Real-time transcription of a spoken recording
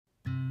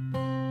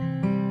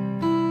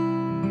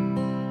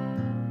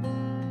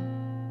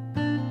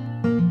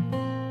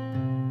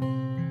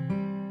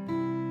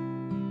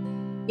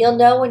You'll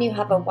know when you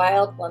have a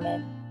wild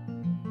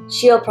woman.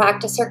 She'll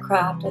practice her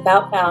craft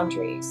without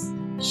boundaries.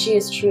 She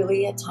is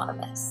truly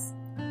autonomous.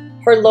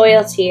 Her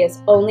loyalty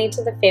is only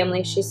to the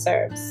family she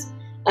serves,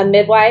 a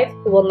midwife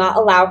who will not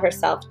allow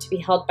herself to be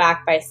held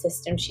back by a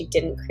system she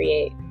didn't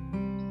create.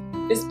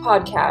 This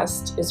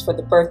podcast is for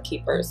the birth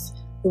keepers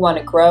who want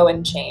to grow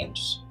and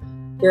change.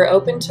 We are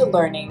open to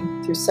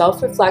learning through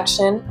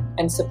self-reflection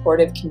and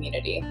supportive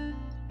community.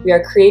 We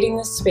are creating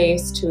this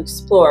space to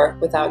explore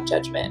without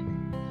judgment.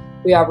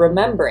 We are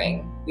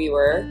remembering we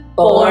were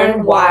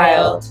born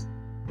wild.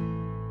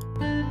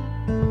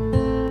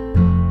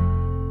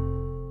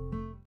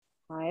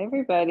 Hi,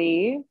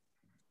 everybody.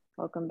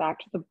 Welcome back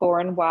to the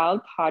Born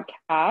Wild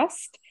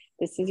podcast.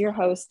 This is your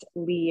host,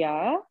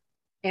 Leah.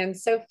 And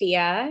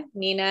Sophia.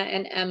 Nina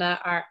and Emma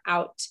are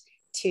out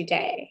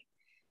today.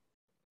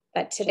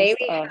 But today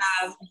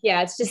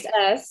it's just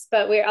us,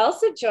 but we're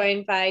also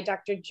joined by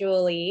Dr.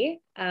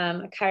 Julie,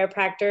 a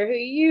chiropractor who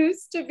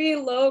used to be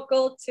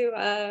local to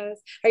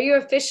us. Are you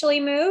officially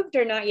moved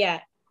or not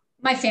yet?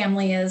 My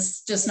family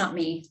is, just not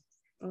me.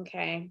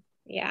 Okay.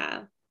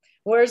 Yeah.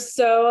 We're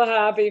so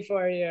happy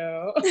for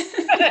you.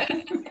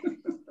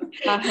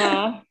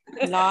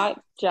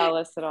 Not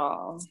jealous at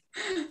all.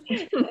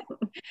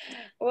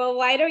 Well,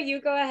 why don't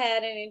you go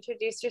ahead and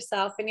introduce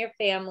yourself and your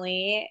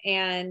family,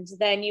 and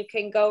then you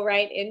can go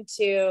right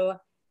into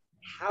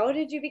how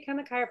did you become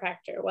a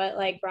chiropractor? What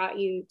brought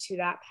you to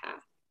that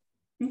path?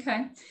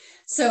 Okay.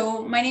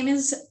 So my name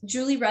is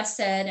Julie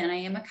Rested and I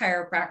am a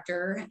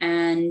chiropractor,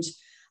 and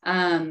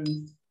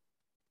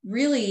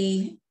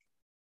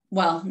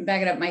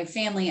back it up, my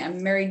family,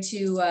 I'm married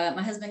to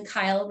my husband,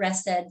 Kyle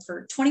Rested,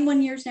 for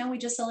 21 years now. We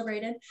just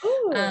celebrated.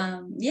 Ooh.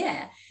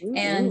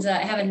 And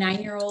I have a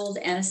 9-year-old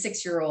and a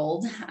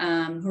 6-year-old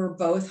who are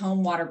both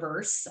home water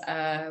births,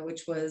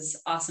 which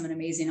was awesome and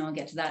amazing. I'll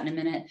get to that in a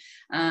minute.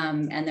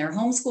 And they're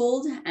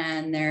homeschooled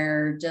and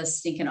they're just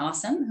stinking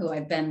awesome, who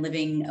I've been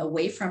living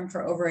away from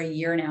for over a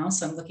year now.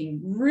 So I'm looking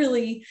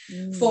really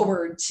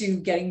forward to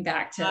getting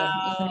back to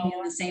living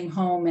in the same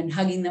home and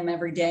hugging them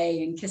every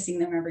day and kissing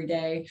them every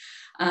day.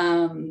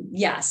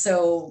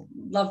 So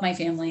love my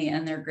family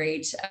and they're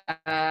great.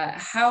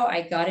 How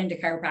I got into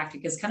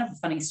chiropractic is kind of a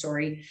funny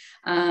story.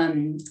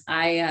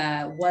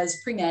 I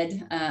was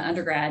pre-med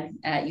undergrad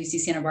at UC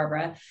Santa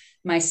Barbara.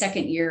 My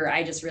second year,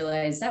 I just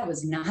realized that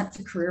was not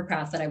the career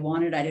path that I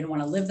wanted. I didn't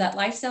want to live that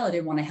lifestyle. I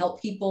didn't want to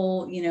help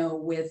people,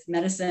 with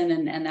medicine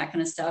and that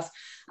kind of stuff.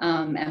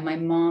 And my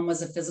mom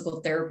was a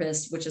physical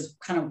therapist, which is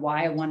kind of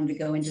why I wanted to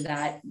go into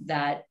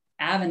that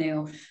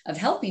avenue of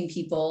helping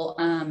people.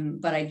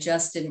 But I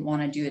just didn't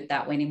want to do it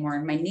that way anymore.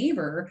 And my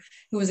neighbor,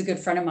 who was a good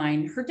friend of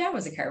mine, her dad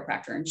was a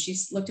chiropractor, and she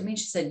looked at me and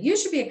she said, "You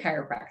should be a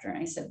chiropractor." And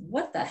I said,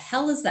 "What the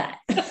hell is that?"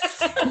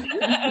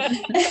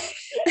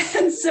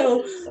 And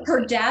so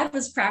her dad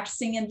was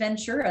practicing in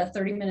Ventura,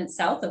 30 minutes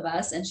south of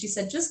us. And she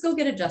said, "Just go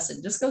get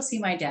adjusted. Just go see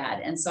my dad."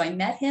 And so I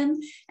met him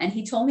and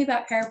he told me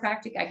about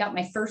chiropractic. I got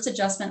my first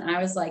adjustment and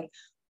I was like,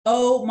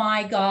 oh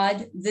my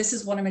God, this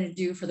is what I'm going to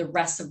do for the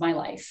rest of my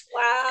life.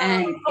 Wow.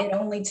 And it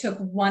only took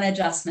one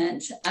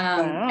adjustment.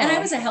 And I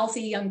was a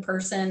healthy young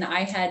person.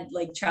 I had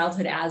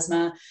childhood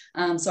asthma.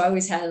 So I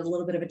always had a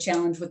little bit of a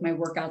challenge with my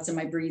workouts and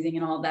my breathing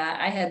and all that.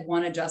 I had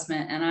one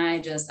adjustment and I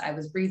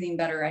was breathing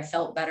better. I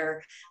felt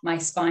better. My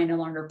spine no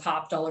longer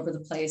popped all over the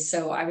place.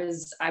 So I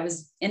was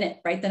in it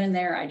right then and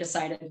there. I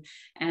decided.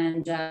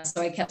 And so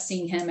I kept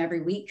seeing him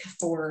every week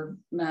for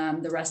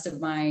the rest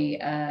of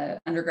my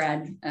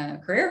undergrad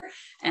career.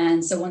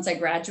 And so once I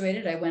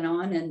graduated, I went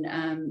on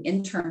and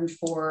interned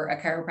for a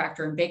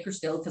chiropractor in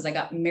Bakersfield because I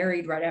got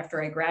married right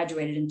after I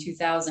graduated in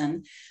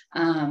 2000.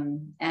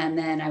 And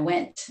then I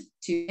went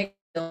to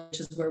Bakersfield, which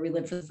is where we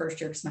lived for the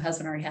first year because my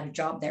husband already had a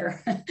job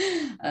there.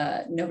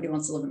 Nobody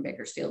wants to live in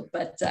Bakersfield,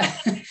 but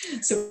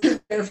so we were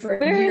there for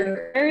a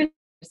year. Where is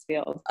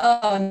Bakersfield?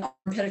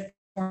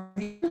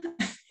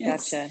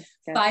 Gotcha.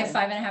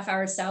 5.5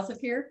 hours south of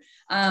here.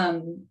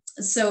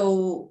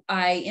 So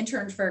I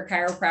interned for a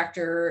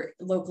chiropractor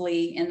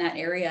locally in that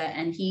area,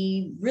 and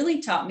he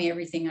really taught me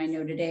everything I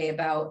know today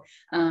about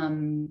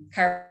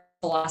chiropractic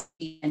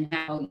philosophy and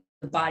how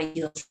the body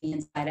heals from the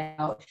inside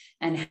out,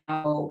 and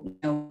how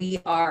we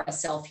are a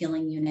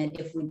self-healing unit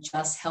if we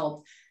just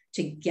help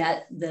to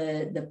get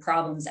the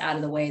problems out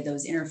of the way,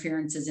 those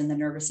interferences in the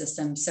nervous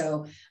system.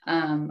 So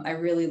I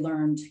really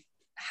learned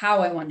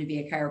how I wanted to be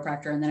a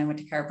chiropractor. And then I went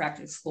to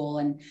chiropractic school,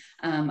 and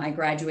I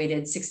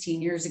graduated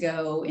 16 years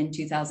ago in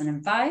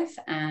 2005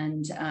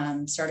 and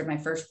started my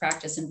first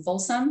practice in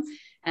Folsom,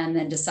 and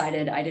then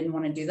decided I didn't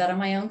want to do that on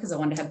my own because I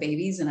wanted to have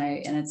babies and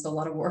it's a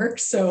lot of work.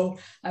 So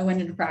I went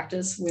into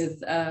practice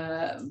with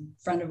a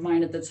friend of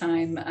mine at the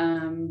time,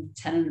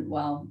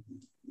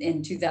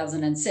 in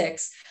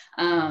 2006.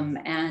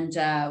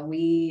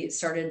 We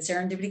started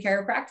Serendipity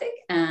Chiropractic,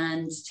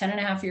 and 10 and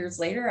a half years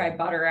later, I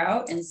bought her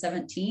out in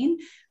 17,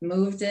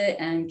 moved it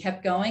and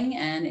kept going.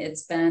 And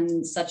it's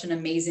been such an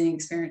amazing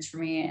experience for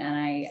me. And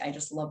I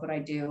just love what I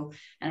do.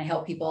 And I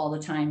help people all the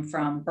time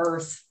from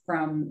birth,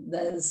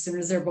 as soon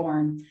as they're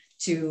born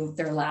to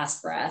their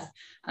last breath.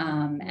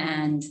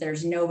 And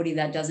there's nobody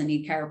that doesn't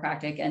need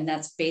chiropractic. And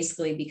that's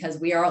basically because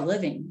we are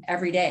living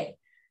every day.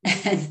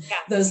 And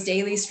those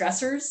daily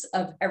stressors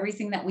of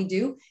everything that we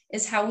do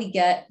is how we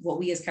get what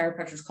we as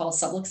chiropractors call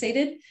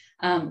subluxated,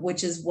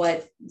 which is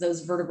what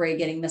those vertebrae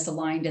getting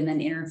misaligned and then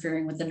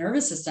interfering with the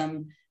nervous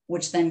system,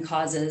 which then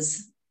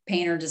causes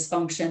pain or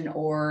dysfunction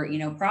or,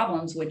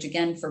 problems, which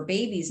again, for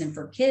babies and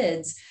for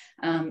kids,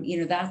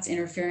 that's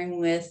interfering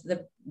with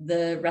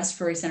the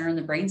respiratory center in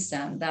the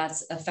brainstem.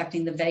 That's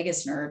affecting the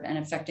vagus nerve and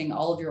affecting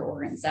all of your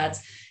organs.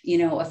 That's,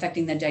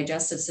 affecting the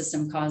digestive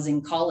system,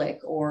 causing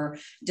colic or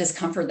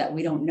discomfort that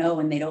we don't know,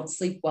 and they don't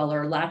sleep well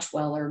or latch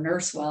well or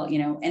nurse well,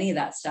 any of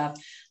that stuff.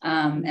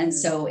 And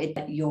so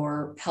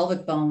your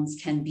pelvic bones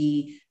can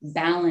be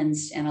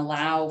balanced and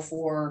allow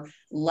for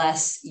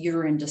less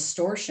uterine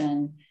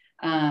distortion,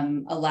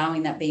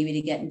 allowing that baby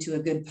to get into a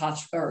good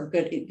posture or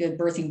good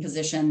birthing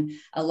position,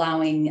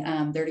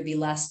 allowing there to be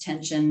less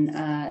tension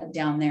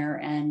down there,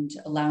 and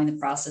allowing the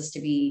process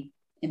to be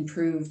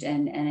improved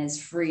and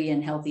as free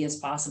and healthy as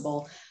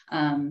possible,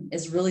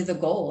 is really the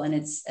goal. And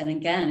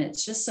again,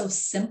 it's just so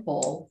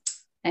simple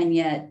and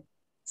yet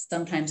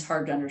sometimes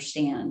hard to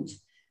understand.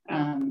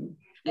 I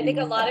think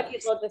a lot of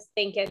people just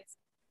think it's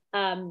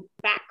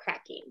back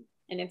cracking,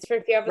 and it's for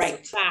if you have a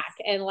back,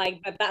 and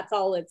but that's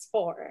all it's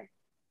for.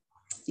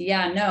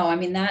 Yeah, no, I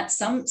mean that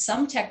some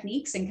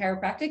techniques in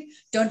chiropractic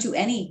don't do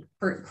any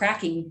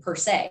cracking per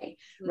se,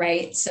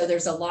 right? So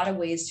there's a lot of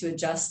ways to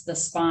adjust the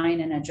spine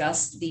and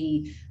adjust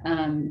the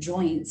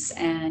joints.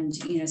 And,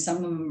 some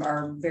of them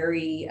are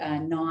very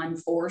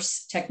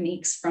non-force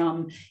techniques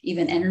from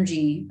even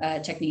energy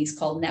techniques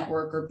called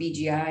network or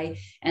BGI.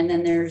 And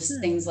then there's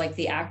things like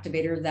the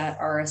activator that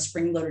are a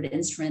spring-loaded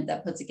instrument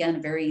that puts, again,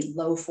 a very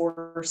low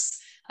force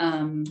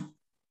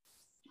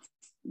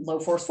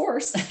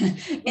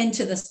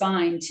into the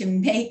spine to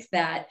make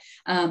that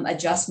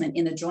adjustment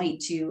in the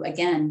joint to,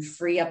 again,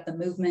 free up the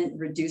movement,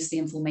 reduce the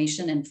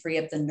inflammation, and free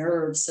up the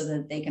nerves so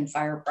that they can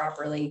fire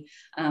properly,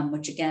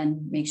 which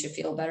again makes you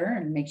feel better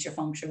and makes you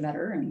function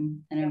better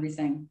and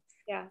everything.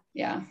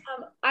 Yeah.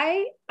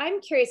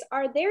 I'm curious,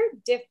 are there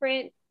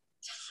different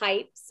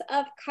types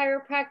of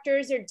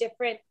chiropractors or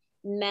different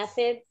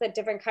methods that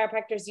different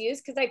chiropractors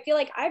use? Because I feel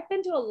like I've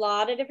been to a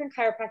lot of different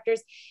chiropractors,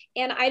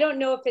 and I don't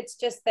know if it's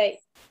just that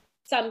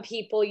some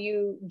people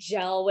you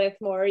gel with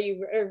more,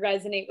 you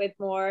resonate with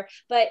more,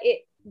 but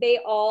they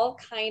all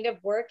kind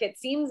of work, it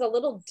seems, a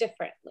little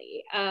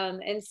differently.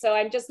 And so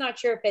I'm just not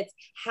sure if it's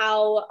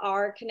how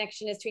our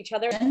connection is to each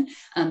other.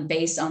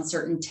 Based on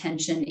certain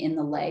tension in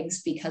the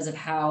legs because of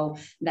how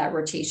that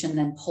rotation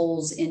then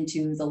pulls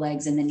into the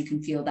legs, and then you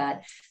can feel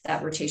that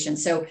rotation.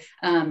 So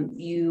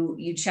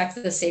you check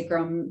the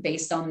sacrum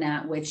based on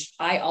that, which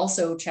I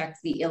also check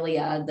the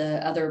ilia,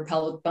 the other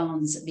pelvic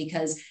bones,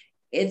 because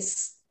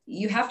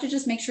you have to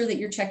just make sure that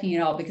you're checking it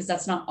all, because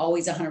that's not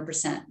always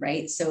 100%,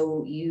 right?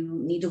 So you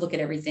need to look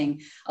at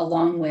everything,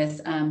 along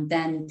with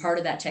then part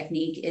of that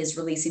technique is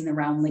releasing the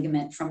round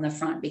ligament from the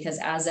front, because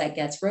as that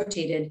gets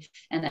rotated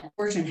and that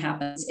torsion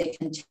happens, it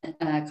can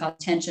cause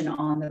tension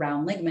on the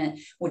round ligament,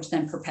 which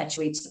then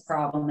perpetuates the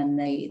problem and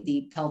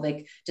the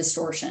pelvic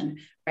distortion.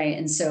 Right.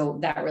 And so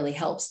that really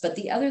helps. But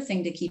the other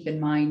thing to keep in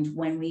mind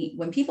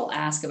when people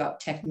ask about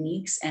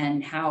techniques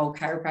and how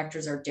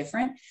chiropractors are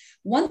different,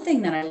 one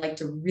thing that I like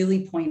to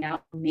really point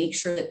out, make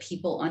sure that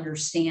people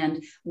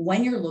understand,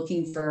 when you're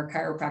looking for a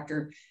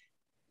chiropractor,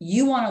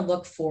 you want to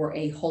look for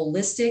a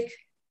holistic,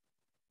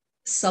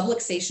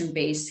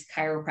 subluxation-based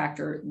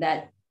chiropractor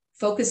that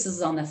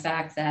focuses on the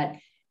fact that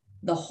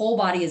the whole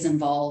body is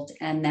involved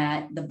and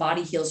that the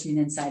body heals from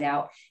the inside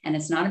out. And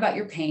it's not about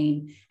your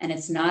pain. And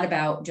it's not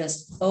about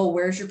just, oh,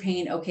 where's your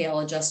pain? Okay, I'll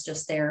adjust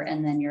just there.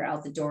 And then you're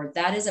out the door.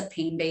 That is a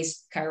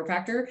pain-based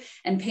chiropractor.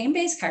 And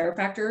pain-based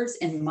chiropractors,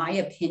 in my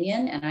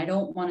opinion, and I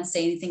don't want to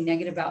say anything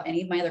negative about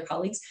any of my other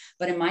colleagues,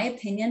 but in my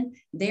opinion,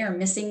 they are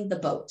missing the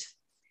boat.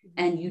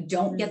 And you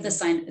don't get the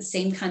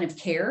same kind of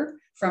care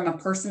from a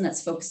person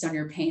that's focused on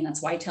your pain.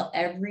 That's why I tell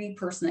every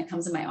person that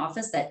comes in my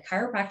office that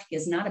chiropractic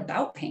is not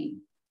about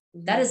pain.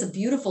 That is a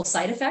beautiful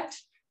side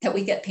effect, that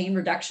we get pain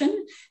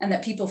reduction and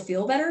that people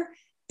feel better.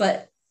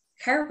 But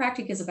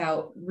chiropractic is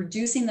about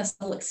reducing the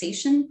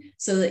subluxation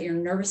so that your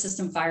nervous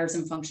system fires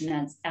and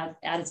functions at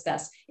its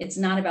best. It's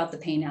not about the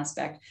pain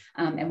aspect.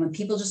 And when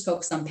people just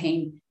focus on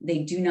pain, they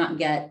do not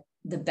get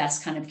the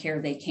best kind of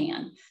care they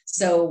can.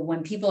 So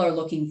when people are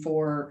looking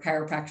for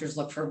chiropractors,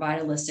 look for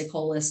vitalistic,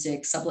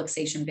 holistic,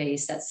 subluxation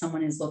based, that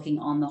someone is looking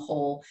on the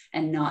whole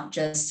and not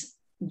just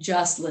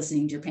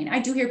listening to your pain. I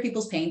do hear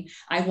people's pain.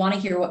 I want to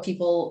hear what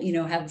people,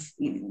 have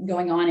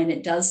going on. And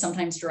it does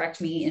sometimes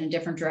direct me in a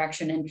different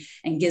direction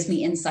and gives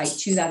me insight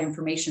to that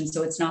information.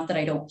 So it's not that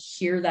I don't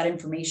hear that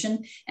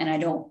information and I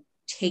don't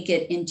take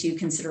it into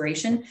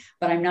consideration,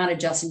 but I'm not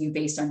adjusting you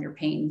based on your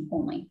pain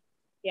only.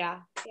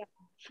 Yeah.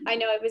 I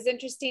know it was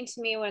interesting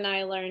to me when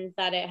I learned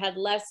that it had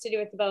less to do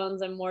with the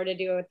bones and more to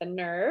do with the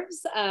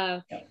nerves.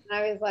 I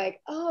was like,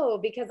 oh,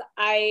 because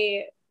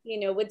I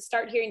would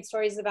start hearing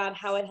stories about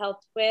how it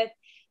helped with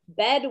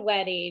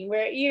bedwetting,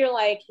 where you're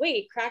like,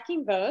 wait,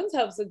 cracking bones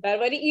helps with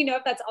bedwetting,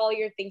 if that's all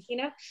you're thinking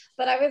of.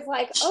 But I was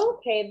like,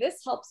 okay,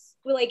 this helps.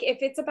 Like, if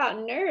it's about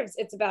nerves,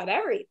 it's about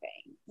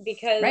everything,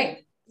 because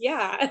right.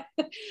 Yeah.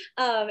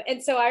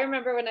 And so I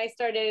remember when I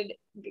started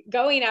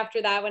going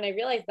after that, when I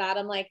realized that,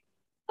 I'm like,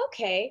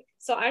 okay,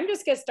 so I'm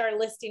just going to start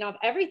listing off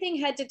everything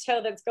head to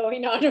toe that's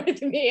going on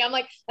with me. I'm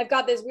like, I've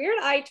got this weird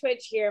eye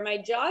twitch here. My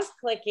jaw's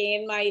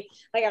clicking.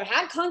 I've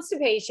had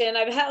constipation.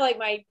 I've had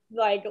my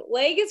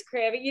leg is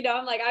cramping,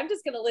 I'm like, I'm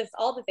just going to list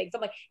all the things. I'm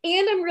like,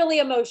 and I'm really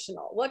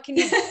emotional. What can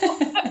you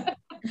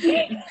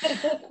do?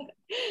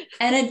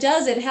 And it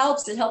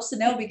helps to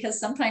know, because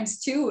sometimes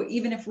too,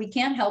 even if we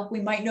can't help,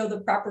 we might know the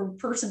proper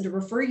person to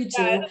refer you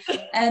to.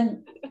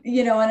 And,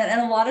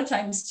 and a lot of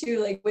times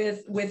too, like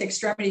with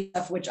extremity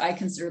stuff, which I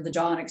consider the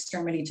jaw an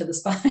extremity to the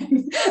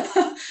spine,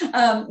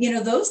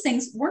 those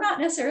things we're not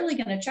necessarily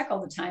going to check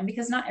all the time,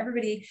 because not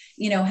everybody,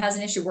 has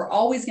an issue. We're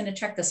always going to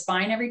check the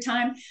spine every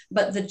time,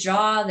 but the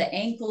jaw, the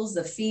ankles,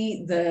 the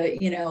feet, the,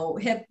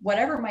 hip,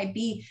 whatever it might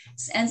be.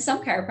 And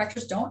some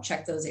chiropractors don't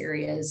check those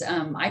areas.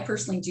 I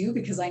personally do,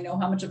 because I know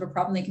how much of a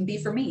problem they can be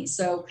for me.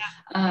 So,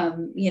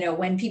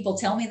 when people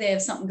tell me they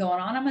have something going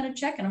on, I'm going to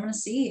check and I'm going to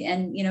see.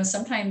 And,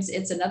 sometimes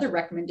it's another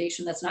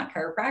recommendation that's not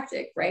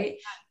chiropractic, right?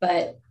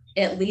 But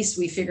at least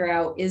we figure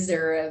out, is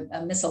there a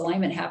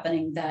misalignment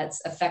happening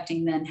that's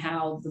affecting then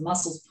how the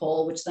muscles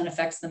pull, which then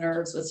affects the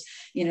nerves, which,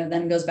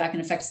 then goes back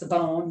and affects the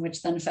bone,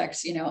 which then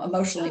affects,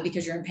 emotionally,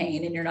 because you're in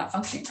pain and you're not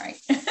functioning right.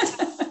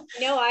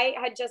 I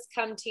had just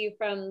come to you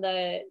from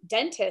the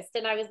dentist,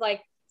 and I was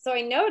like, so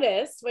I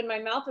noticed when my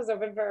mouth was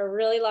open for a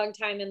really long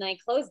time and I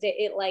closed it,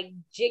 it like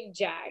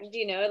jig-jagged,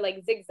 it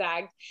like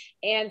zigzagged.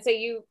 And so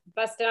you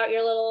busted out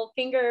your little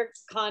finger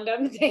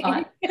condom thing.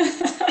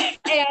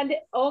 And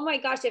oh my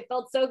gosh, it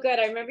felt so good.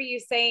 I remember you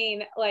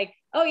saying like,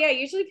 oh yeah,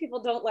 usually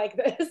people don't like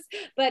this,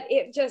 but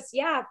it just,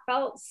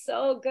 felt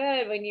so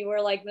good when you were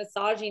like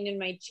massaging in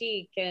my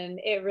cheek, and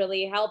it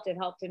really helped. It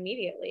helped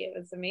immediately. It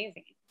was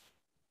amazing.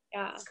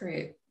 Yeah. That's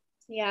great.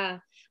 Yeah.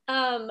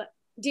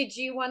 Did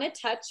you want to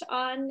touch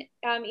on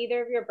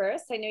either of your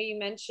births? I know you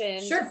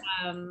mentioned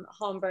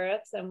home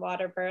births and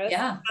water births.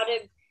 Yeah.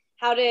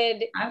 How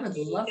did I would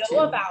love you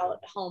know about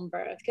home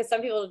birth? Because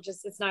some people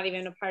it's not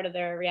even a part of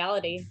their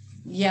reality.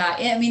 Yeah.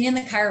 I mean, in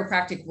the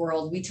chiropractic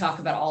world, we talk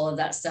about all of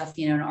that stuff,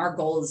 and our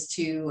goal is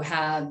to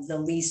have the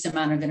least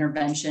amount of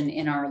intervention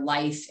in our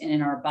life and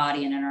in our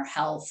body and in our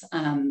health,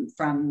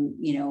 from,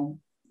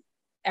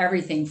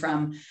 everything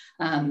from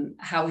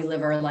how we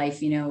live our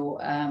life,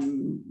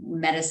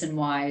 medicine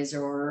wise,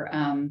 or,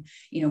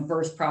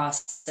 birth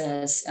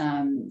process,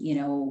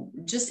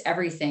 just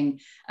everything.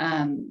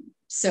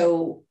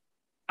 So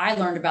I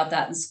learned about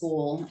that in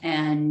school,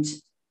 and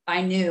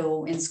I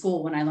knew in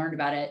school when I learned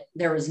about it,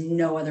 there was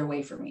no other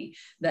way for me,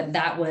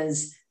 that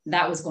was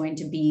going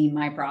to be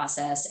my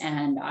process.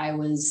 And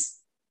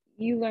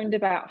You learned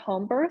about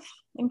home birth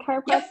in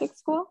chiropractic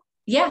school?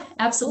 Yeah,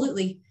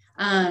 absolutely.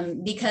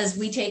 Because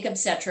we take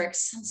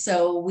obstetrics,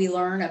 so we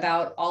learn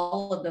about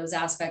all of those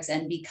aspects.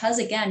 And because,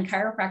 again,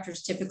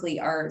 chiropractors typically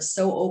are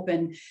so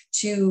open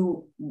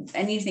to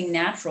anything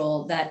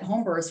natural, that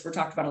home births were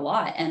talked about a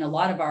lot. And a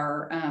lot of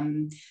our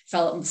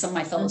some of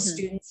my fellow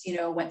students,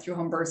 went through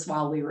home births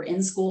while we were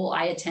in school.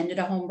 I attended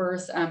a home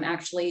birth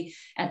actually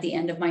at the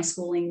end of my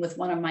schooling with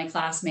one of my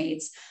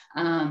classmates.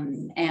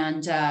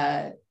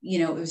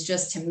 It was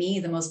just, to me,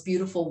 the most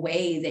beautiful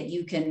way that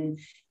you can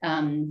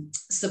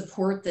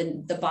support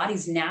the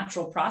body's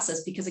natural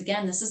process, because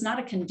again, this is not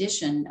a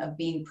condition of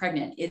being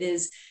pregnant. It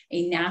is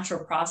a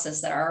natural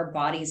process that our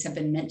bodies have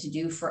been meant to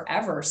do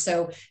forever.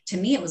 So to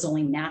me, it was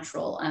only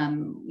natural,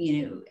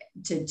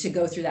 to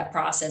go through that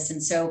process.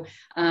 And so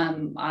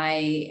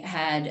I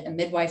had a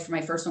midwife for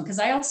my first one, because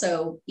I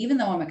also, even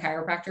though I'm a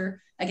chiropractor,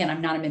 again,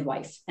 I'm not a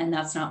midwife, and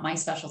that's not my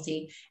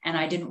specialty. And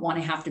I didn't want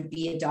to have to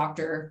be a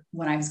doctor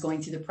when I was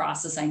going through the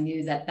process. I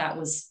knew that I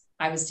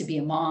was to be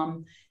a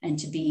mom and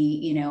to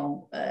be,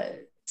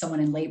 someone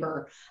in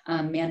labor,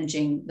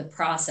 managing the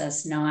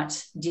process,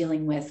 not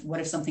dealing with what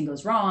if something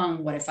goes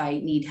wrong, what if I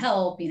need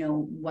help,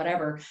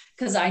 whatever,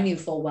 because I knew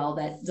full well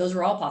that those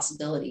were all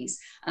possibilities.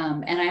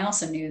 And I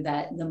also knew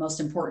that the most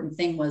important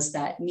thing was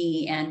that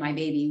me and my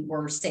baby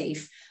were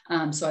safe.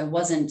 So I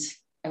wasn't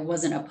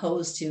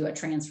opposed to a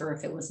transfer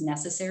if it was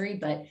necessary,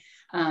 but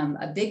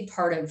a big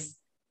part of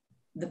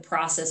the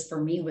process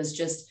for me was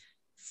just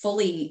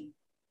fully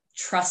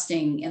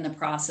trusting in the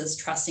process,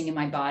 trusting in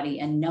my body,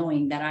 and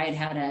knowing that I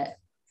had a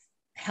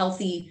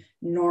healthy,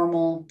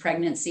 normal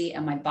pregnancy,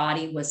 and my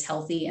body was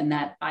healthy, and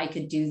that I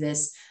could do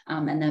this,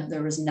 and that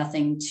there was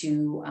nothing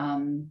to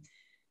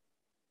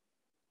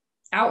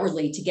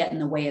outwardly to get in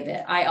the way of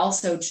it. I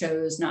also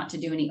chose not to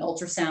do any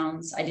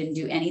ultrasounds. I didn't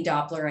do any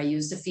Doppler. I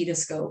used a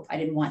fetoscope. I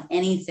didn't want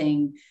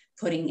anything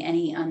putting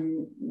any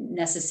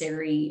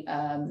unnecessary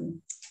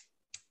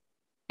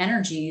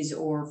energies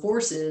or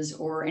forces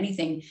or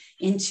anything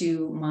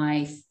into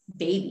my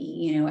baby,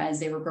 you know,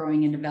 as they were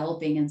growing and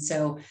developing. And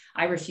so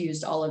I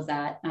refused all of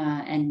that.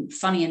 And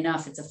funny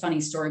enough, it's a funny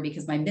story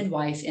because my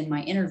midwife in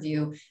my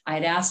interview, I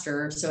had asked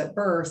her, so at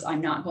birth, I'm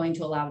not going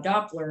to allow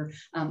Doppler.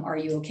 Are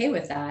you okay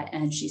with that?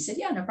 And she said,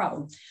 yeah, no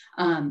problem.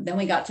 Then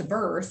we got to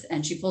birth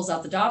and she pulls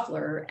out the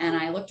Doppler and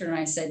I looked at her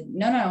and I said,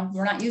 no,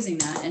 we're not using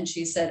that. And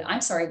she said,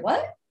 I'm sorry,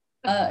 what?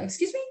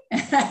 Excuse me?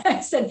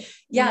 I said,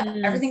 yeah,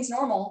 everything's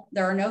normal.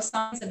 There are no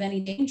signs of any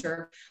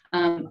danger.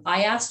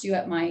 I asked you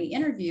at my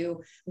interview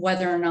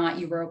whether or not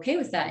you were okay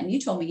with that. And you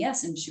told me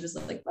yes. And she was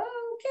like, well,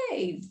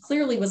 okay,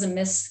 clearly was a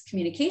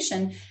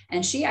miscommunication.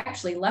 And she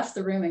actually left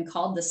the room and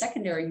called the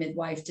secondary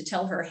midwife to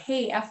tell her,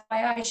 hey,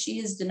 FYI, she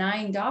is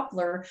denying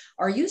Doppler.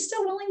 Are you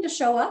still willing to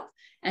show up?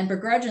 And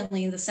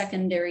begrudgingly, the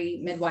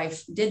secondary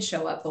midwife did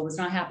show up, but was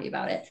not happy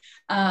about it.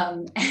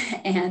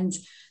 And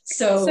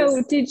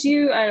so did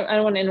you, I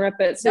don't want to interrupt,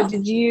 but so no.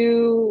 Did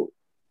you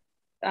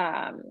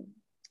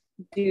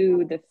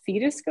do the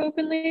fetoscope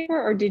in labor,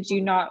 or did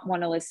you not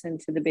want to listen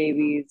to the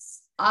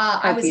baby's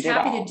I was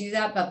happy to do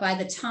that, but by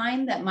the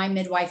time that my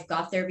midwife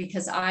got there,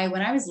 because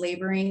when I was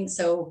laboring,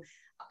 so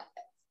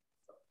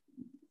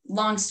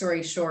long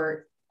story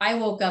short, I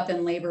woke up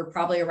in labor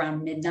probably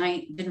around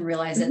midnight, didn't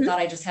realize it, thought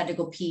I just had to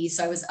go pee.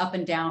 So I was up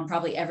and down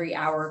probably every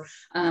hour,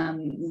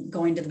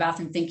 going to the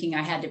bathroom thinking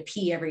I had to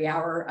pee every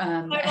hour.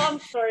 My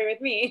mom's story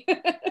with me.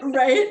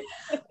 Right.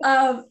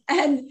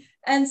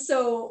 And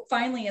so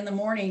finally in the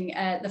morning,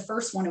 the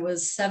first one, it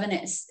was 7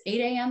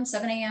 a.m.,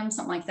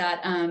 something like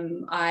that.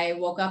 I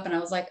woke up and I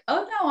was like,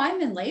 oh no, I'm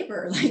in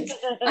labor. Like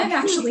I'm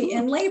actually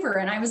in labor.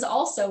 And I was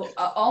also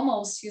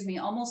almost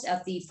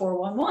at the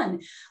 411.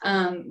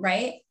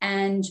 Right.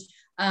 And,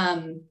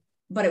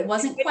 but it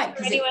wasn't quite.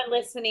 For anyone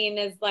listening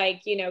is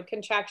like, you know,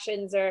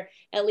 contractions are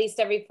at least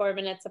every 4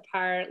 minutes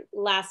apart,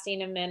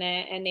 lasting a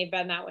minute, and they've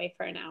been that way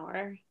for an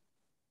hour.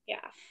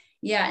 Yeah.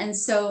 Yeah. And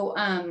so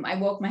I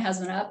woke my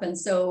husband up. And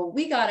so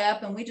we got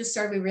up and we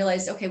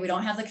realized, okay, we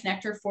don't have the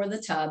connector for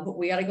the tub, but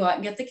we got to go out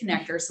and get the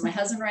connector. So my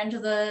husband ran to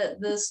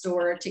the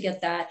store to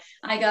get that.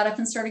 I got up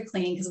and started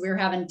cleaning because we were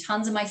having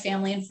tons of my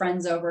family and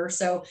friends over.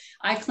 So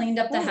I cleaned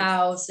up the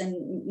house and,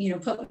 you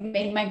know,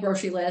 made my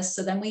grocery list.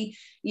 So then we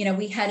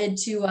headed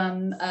to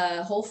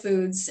Whole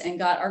Foods and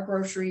got our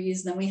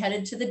groceries. Then we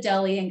headed to the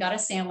deli and got a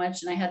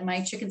sandwich. And I had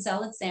my chicken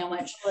salad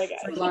sandwich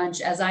for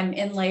lunch as I'm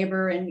in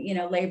labor and, you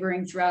know,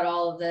 laboring throughout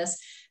all of this.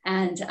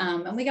 And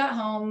we got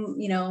home,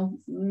 you know,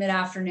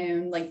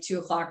 mid-afternoon, like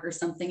 2:00 or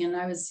something. And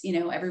I was, you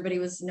know, everybody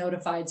was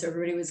notified. So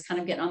everybody was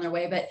kind of getting on their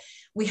way, but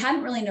we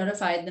hadn't really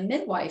notified the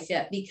midwife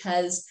yet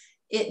because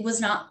it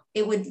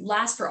would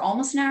last for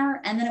almost an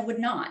hour and then it would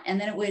not. And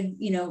then it would,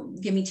 you know,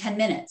 give me 10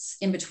 minutes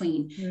in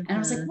between. And I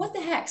was like, what the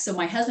heck? So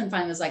my husband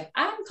finally was like,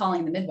 I'm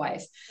calling the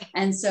midwife.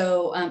 And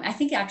so I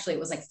think actually it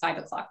was like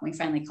 5:00 when we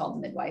finally called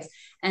the midwife.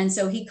 And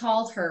so he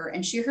called her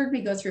and she heard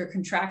me go through a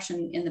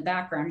contraction in the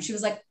background. And she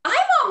was like, I'm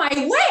on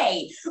my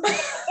way.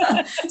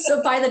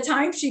 So by the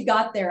time she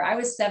got there, I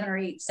was 7 or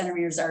 8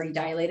 centimeters already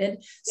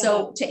dilated.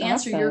 So to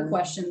answer your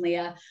question,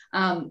 Leah,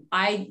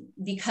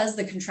 because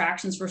the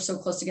contractions were so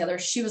close together,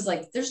 she was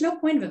like, there's no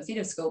point of a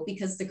fetoscope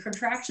because the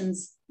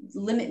contractions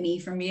limit me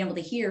from being able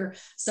to hear.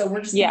 So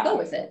we're just gonna go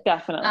with it.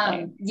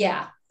 Definitely.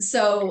 Yeah.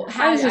 So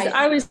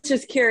I was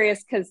just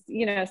curious because,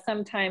 you know,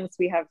 sometimes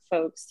we have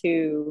folks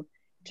who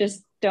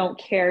just don't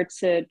care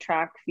to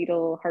track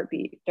fetal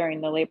heartbeat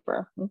during the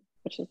labor,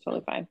 which is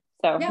totally fine.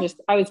 So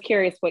I was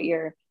curious what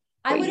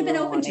I would have been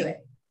open to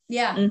it.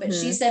 Yeah. But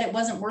she said it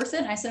wasn't worth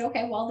it. And I said,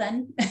 okay, well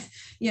then,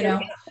 you know,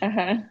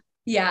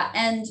 yeah.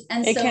 And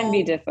it can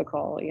be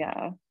difficult.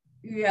 Yeah.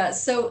 Yeah.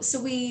 So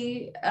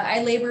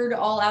I labored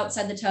all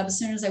outside the tub. As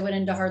soon as I went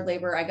into hard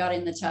labor, I got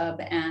in the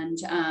tub and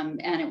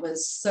it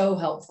was so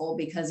helpful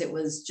because it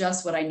was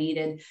just what I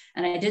needed.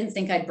 And I didn't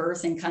think I'd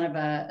birth in kind of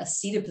a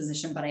seated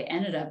position, but I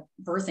ended up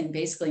birthing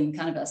basically in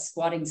kind of a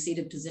squatting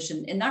seated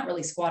position, and not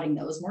really squatting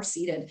though, it was more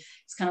seated.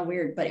 It's kind of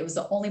weird, but it was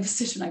the only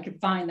position I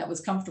could find that was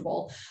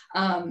comfortable.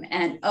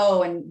 And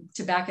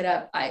to back it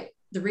up,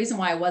 the reason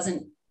why I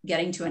wasn't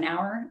getting to an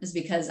hour is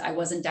because I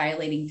wasn't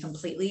dilating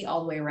completely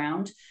all the way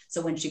around. So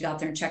when she got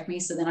there and checked me,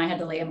 so then I had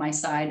to lay on my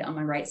side, on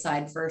my right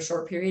side for a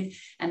short period.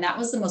 And that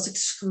was the most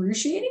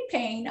excruciating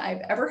pain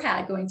I've ever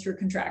had going through a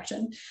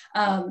contraction.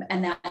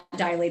 And that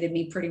dilated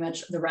me pretty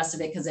much the rest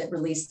of it because it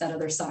released that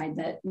other side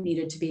that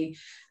needed to be.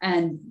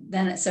 And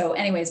then, so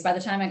anyways, by the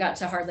time I got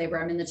to hard labor,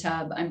 I'm in the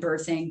tub, I'm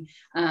birthing,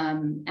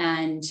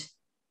 and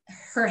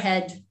her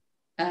head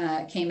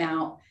came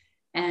out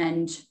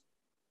and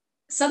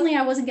suddenly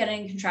I wasn't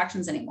getting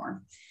contractions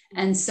anymore.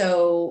 And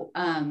so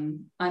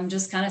I'm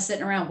just kind of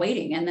sitting around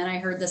waiting. And then I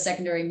heard the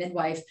secondary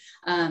midwife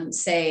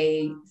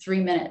say 3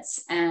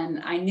 minutes.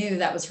 And I knew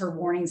that was her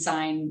warning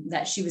sign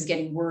that she was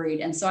getting worried.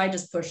 And so I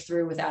just pushed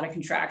through without a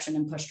contraction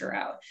and pushed her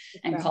out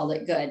and called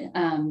it good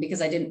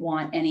because I didn't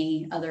want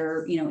any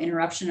other,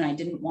 interruption. And I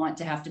didn't want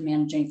to have to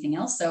manage anything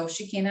else. So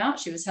she came out,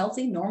 she was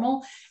healthy,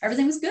 normal,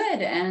 everything was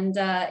good. And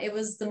it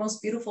was the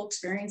most beautiful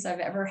experience I've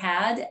ever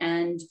had.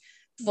 And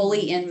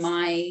fully in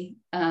my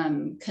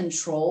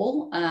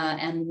control.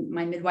 And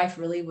my midwife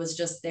really was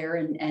just there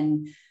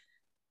and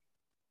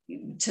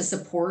to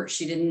support.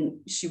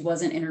 She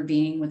wasn't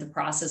intervening with the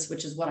process,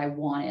 which is what I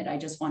wanted. I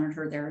just wanted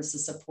her there as a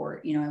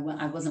support. You know,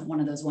 I wasn't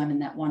one of those women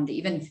that wanted to,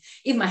 even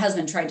my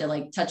husband tried to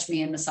like touch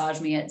me and massage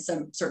me at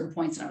some certain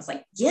points. And I was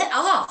like, get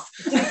off,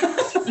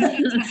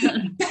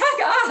 back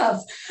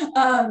off,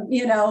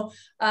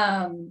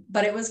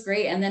 but it was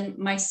great. And then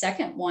my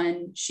second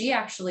one, she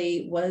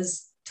actually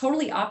was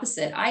totally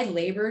opposite. I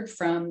labored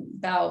from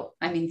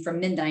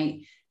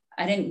midnight.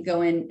 I didn't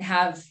go and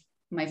have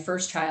my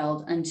first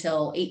child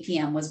until 8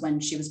 p.m. was when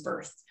she was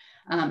birthed.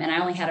 And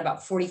I only had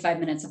about 45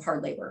 minutes of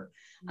hard labor.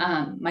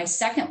 My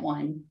second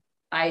one,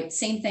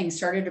 same thing,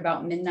 started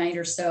about midnight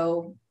or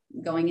so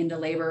going into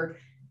labor.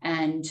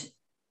 And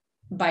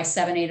by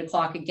 7-8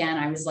 o'clock again,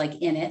 I was like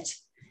in it.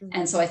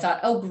 And so I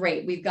thought, oh,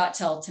 great, we've got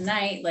till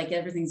tonight, like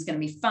everything's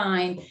going to be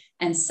fine.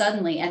 And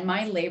suddenly, and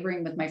my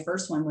laboring with my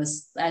first one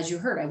was, as you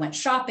heard, I went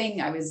shopping.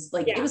 I was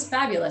like, It was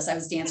fabulous. I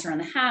was dancing around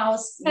the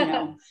house,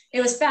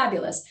 it was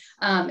fabulous.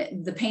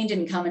 The pain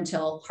didn't come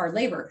until hard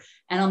labor.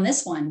 And on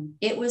this one,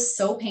 it was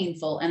so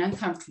painful and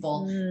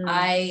uncomfortable.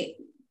 I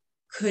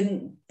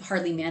couldn't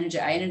hardly manage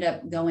it. I ended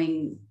up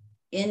going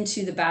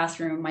into the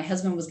bathroom. My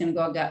husband was going to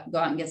go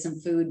out and get some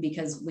food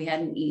because we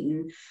hadn't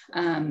eaten.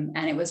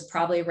 And it was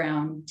probably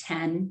around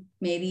 10,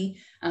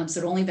 maybe. So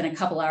it'd only been a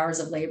couple hours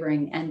of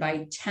laboring. And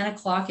by 10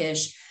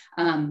 o'clock-ish,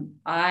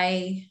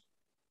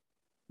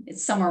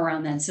 it's somewhere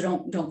around then.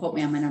 So don't quote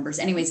me on my numbers.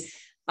 Anyways,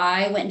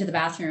 I went into the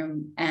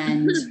bathroom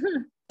and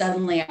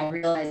suddenly I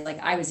realized like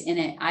I was in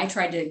it. I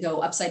tried to go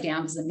upside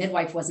down because the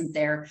midwife wasn't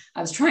there.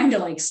 I was trying to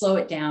like slow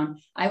it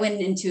down. I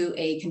went into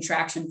a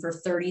contraction for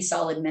 30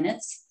 solid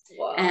minutes.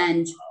 Wow.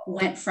 And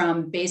went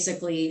from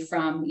basically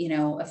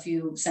a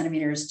few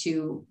centimeters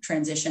to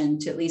transition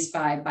to at least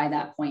 5 by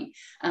that point,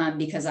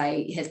 because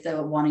I hit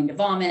the wanting to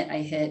vomit. I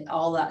hit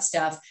all that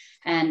stuff.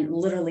 And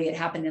literally it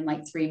happened in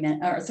like 3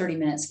 minutes or 30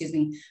 minutes, excuse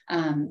me.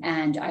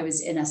 And I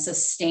was in a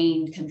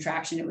sustained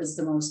contraction. It was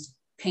the most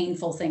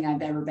painful thing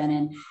I've ever been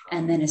in.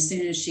 And then as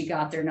soon as she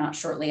got there, not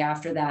shortly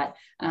after that,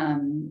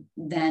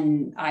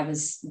 then I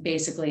was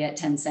basically at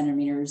 10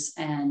 centimeters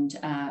and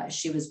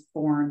she was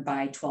born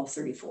by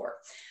 12:34.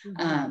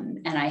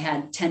 And I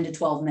had 10 to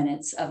 12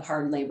 minutes of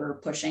hard labor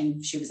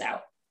pushing. She was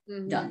out,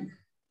 done.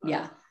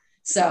 Yeah.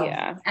 So,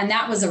 and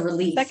that was a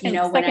relief,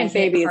 second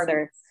babies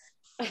are,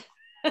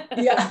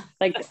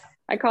 like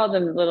I call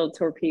them little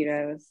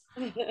torpedoes.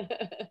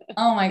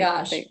 Oh my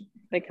gosh.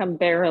 They come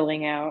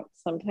barreling out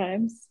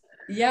sometimes.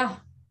 Yeah.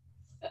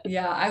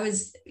 I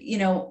was,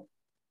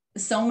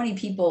 so many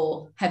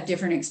people have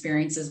different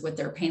experiences with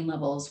their pain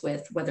levels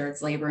with whether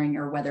it's laboring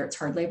or whether it's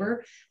hard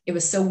labor. It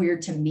was so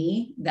weird to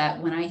me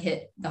that when I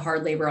hit the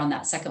hard labor on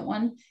that second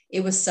one,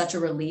 it was such a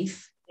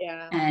relief.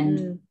 Yeah.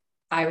 And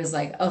I was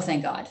like, oh,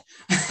 thank God,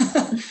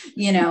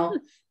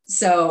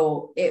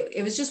 so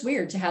it was just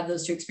weird to have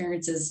those two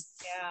experiences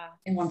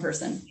in one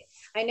person.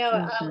 I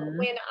know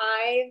when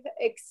I've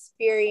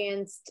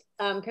experienced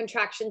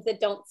contractions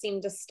that don't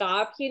seem to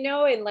stop,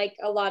 and like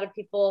a lot of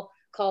people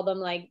call them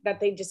like that,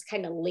 they just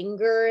kind of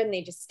linger and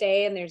they just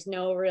stay and there's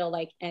no real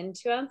like end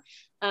to them.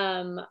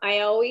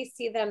 I always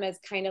see them as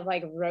kind of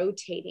like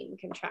rotating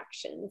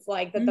contractions,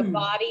 like that the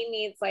body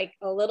needs like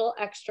a little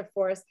extra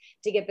force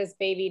to get this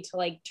baby to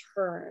like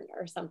turn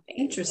or something.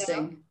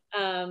 Interesting.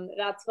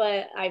 That's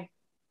what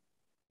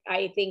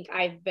I think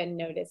I've been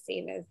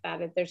noticing is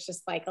that there's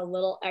just like a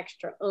little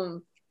extra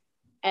oomph.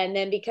 And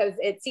then because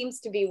it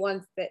seems to be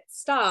once that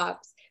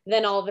stops,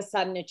 then all of a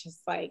sudden it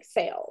just like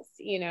sails,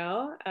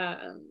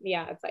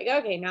 it's like,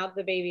 okay, now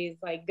the baby's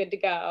like good to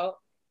go.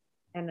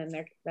 And then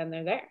they're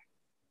there.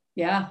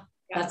 Yeah.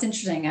 That's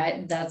interesting.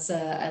 I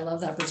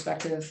love that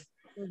perspective.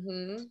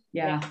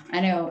 Yeah. I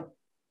know.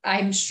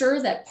 I'm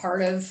sure that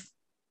part of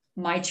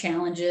my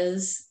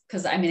challenges,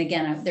 because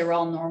again, they were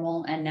all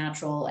normal and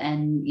natural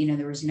and,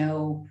 there was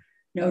no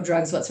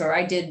drugs whatsoever.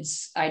 I did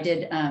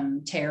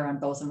tear on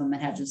both of them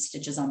and had just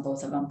stitches on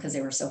both of them because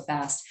they were so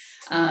fast.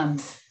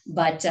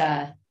 But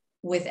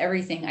with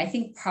everything, I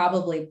think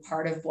probably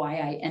part of why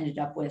I ended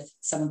up with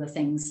some of the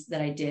things that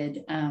I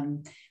did,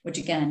 which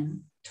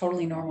again,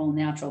 totally normal and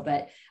natural,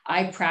 but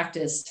I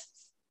practiced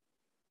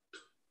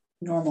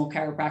normal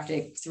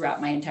chiropractic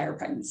throughout my entire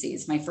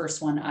pregnancies. My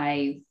first one,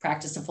 I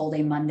practiced a full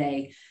day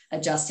Monday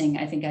adjusting.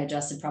 I think I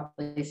adjusted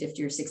probably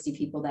 50 or 60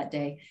 people that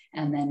day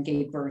and then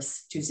gave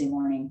birth Tuesday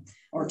morning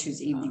or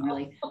Tuesday evening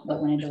really,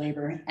 but went into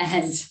labor.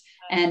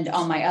 And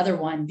on my other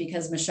one,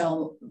 because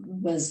Michelle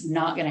was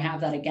not going to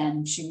have that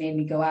again, she made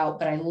me go out,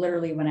 but I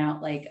literally went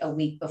out like a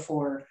week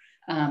before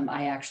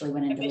I actually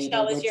went into labor.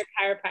 Michelle was your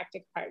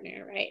chiropractic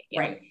partner, right?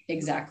 Yeah. Right,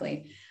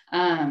 exactly.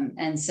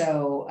 And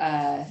so,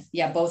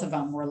 both of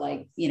them were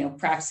like,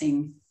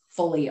 practicing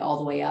fully all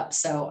the way up.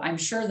 So I'm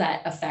sure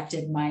that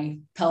affected my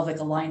pelvic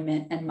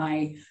alignment and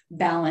my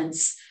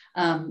balance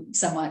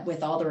somewhat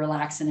with all the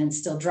relaxing and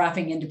still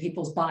dropping into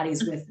people's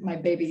bodies with my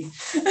baby.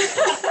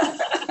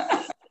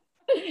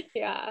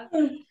 Yeah.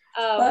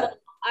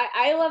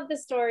 I love the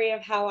story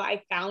of how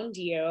I found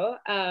you,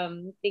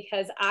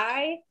 because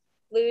I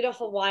flew to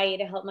Hawaii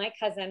to help my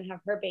cousin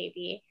have her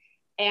baby.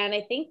 And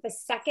I think the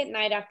second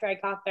night after I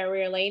got there, we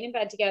were laying in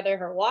bed together.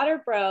 Her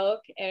water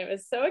broke and it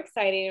was so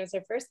exciting. It was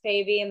her first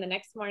baby. And the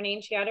next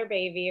morning she had her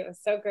baby. It was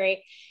so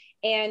great.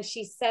 And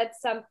she said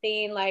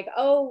something like,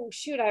 oh,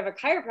 shoot, I have a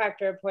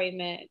chiropractor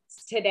appointment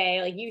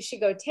today. Like, you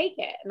should go take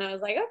it. And I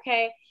was like,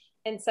 okay.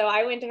 And so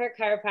I went to her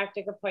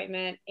chiropractic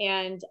appointment,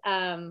 and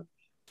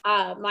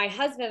my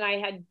husband and I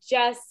had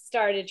just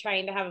started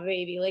trying to have a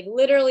baby, like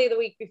literally the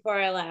week before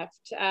I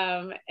left.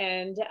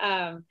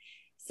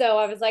 So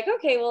I was like,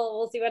 okay, well,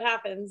 we'll see what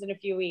happens in a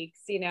few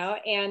weeks,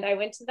 and I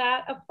went to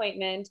that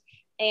appointment.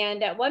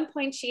 And at one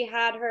point she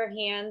had her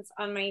hands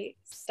on my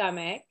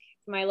stomach,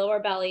 my lower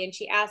belly. And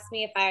she asked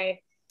me if I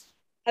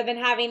have been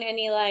having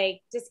any like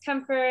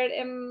discomfort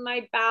in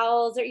my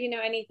bowels or,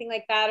 anything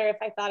like that, or if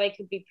I thought I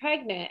could be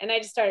pregnant. And I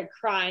just started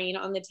crying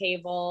on the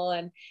table.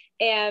 And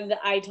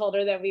I told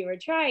her that we were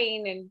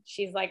trying, and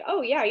she's like,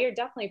 oh yeah, you're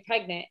definitely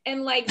pregnant.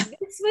 And like,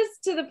 this was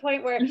to the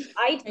point where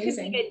I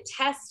couldn't even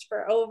test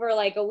for over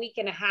like a week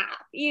and a half,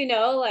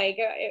 like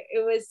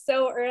it was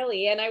so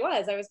early, and I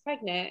was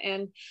pregnant.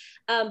 And,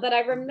 but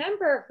I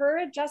remember her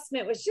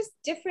adjustment was just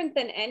different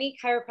than any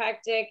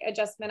chiropractic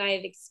adjustment I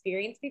had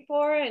experienced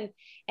before. And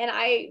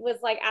I was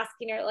like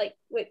asking her, like,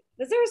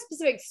 was there a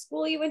specific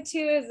school you went to?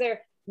 Is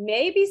there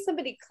maybe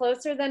somebody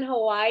closer than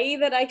Hawaii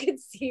that I could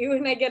see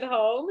when I get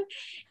home?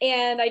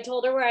 And I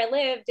told her where I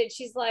lived, and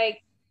she's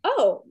like,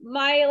 oh,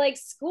 my like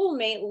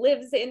schoolmate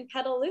lives in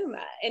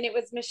Petaluma, and it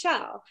was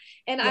Michelle.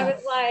 And I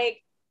was like,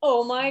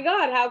 oh my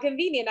God, how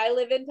convenient. I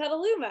live in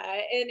Petaluma.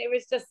 And it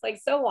was just like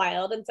so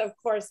wild. And so of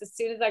course, as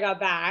soon as I got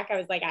back, I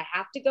was like, I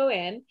have to go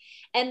in.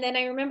 And then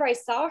I remember I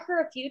saw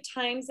her a few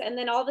times, and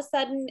then all of a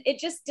sudden it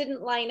just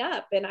didn't line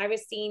up, and I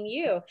was seeing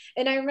you.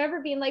 And I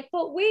remember being like,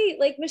 but wait,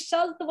 like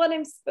Michelle's the one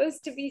I'm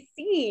supposed to be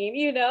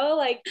seeing,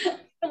 like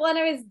the one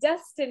I was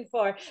destined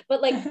for.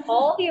 But like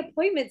all the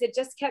appointments, it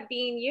just kept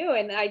being you.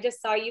 And I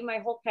just saw you my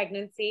whole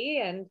pregnancy.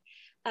 And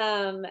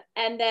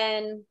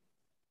then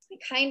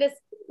kind of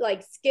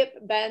like skip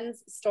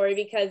Ben's story,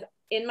 because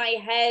in my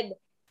head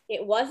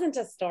it wasn't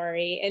a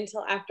story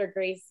until after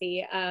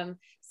Gracie.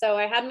 So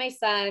I had my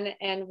son,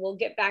 and we'll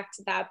get back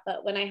to that.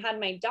 But when I had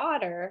my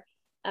daughter,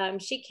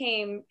 she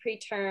came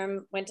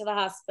preterm, went to the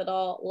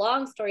hospital.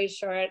 Long story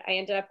short, I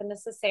ended up in a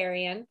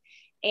cesarean,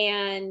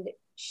 and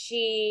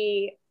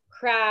she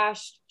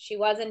crashed. She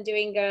wasn't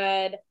doing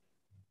good.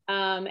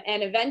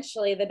 And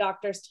eventually the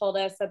doctors told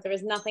us that there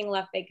was nothing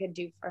left they could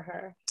do for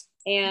her,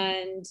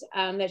 and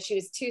that she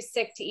was too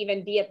sick to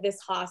even be at this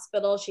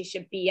hospital. She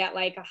should be at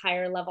like a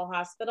higher level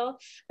hospital,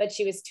 but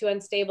she was too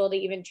unstable to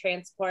even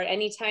transport.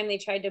 Anytime they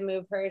tried to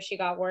move her, she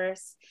got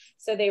worse.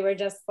 So they were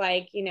just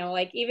like,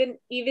 like even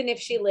if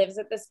she lives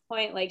at this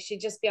point, like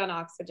she'd just be on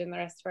oxygen the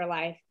rest of her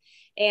life.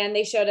 And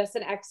they showed us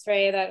an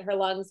x-ray that her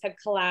lungs had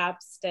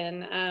collapsed.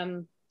 And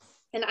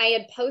I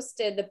had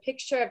posted the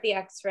picture of the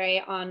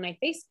x-ray on my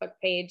Facebook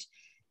page,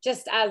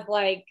 just as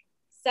like,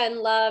 send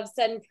love,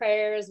 send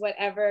prayers,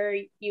 whatever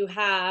you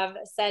have,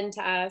 send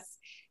to us.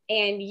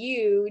 And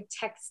you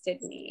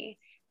texted me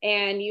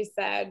and you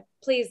said,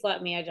 please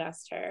let me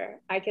adjust her.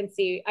 I can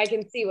see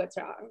what's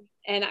wrong.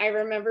 And I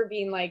remember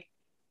being like,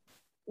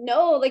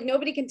 no, like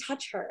nobody can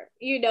touch her,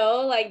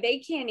 like they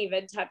can't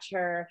even touch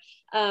her.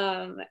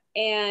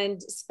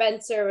 And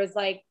Spencer was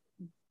like,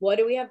 what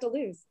do we have to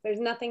lose? There's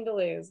nothing to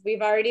lose.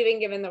 We've already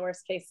been given the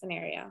worst case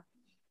scenario.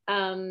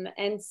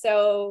 And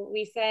so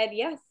we said,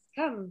 yes,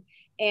 come.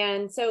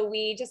 And so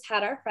we just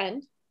had our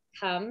friend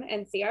come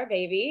and see our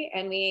baby,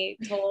 and we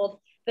told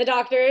the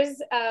doctors,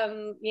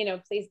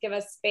 please give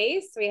us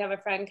space. We have a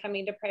friend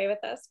coming to pray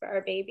with us for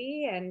our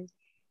baby,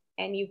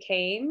 and you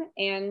came,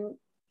 and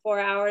 4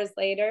 hours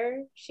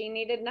later, she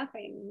needed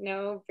nothing,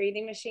 no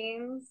breathing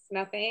machines,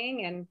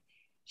 nothing. And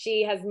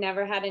she has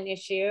never had an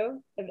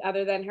issue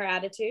other than her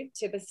attitude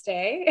to this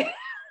day.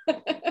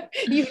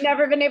 You've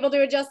never been able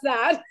to adjust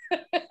that.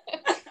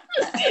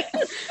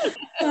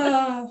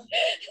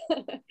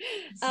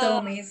 So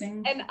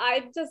amazing. And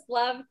I just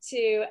love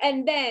to,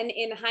 and then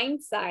in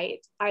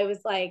hindsight, I was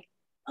like,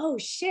 oh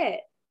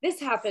shit, this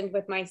happened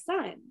with my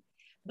son.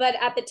 But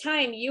at the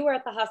time you were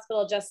at the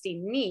hospital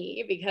adjusting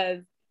me,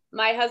 because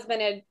my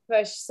husband had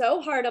pushed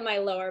so hard on my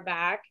lower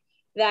back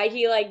that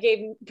he like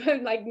gave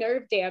like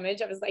nerve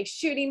damage. I was like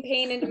shooting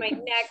pain into my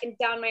neck and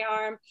down my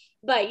arm.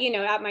 But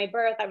at my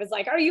birth, I was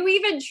like, are you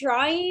even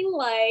trying?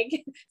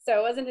 Like, so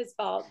it wasn't his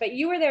fault. But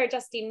you were there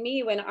adjusting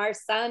me when our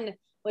son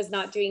was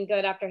not doing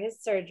good after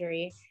his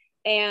surgery.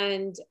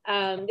 And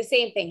the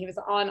same thing, he was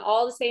on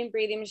all the same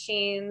breathing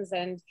machines,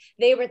 and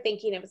they were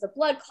thinking it was a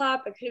blood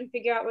clot, but couldn't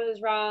figure out what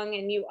was wrong.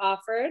 And you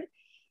offered.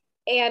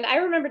 And I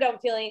remember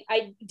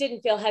I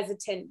didn't feel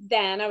hesitant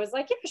then. I was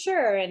like, yeah,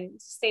 sure. And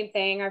same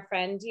thing, our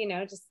friend,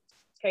 just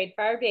prayed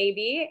for our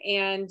baby,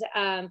 and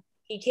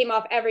he came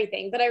off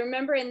everything. But I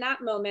remember in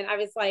that moment, I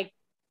was like,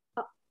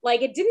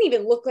 it didn't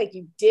even look like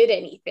you did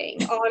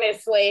anything.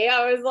 Honestly,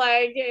 I was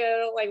like,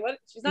 like what?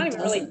 She's not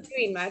even really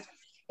doing much.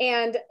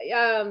 And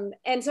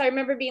so I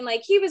remember being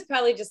like, he was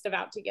probably just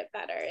about to get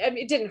better. I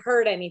mean, it didn't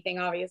hurt anything,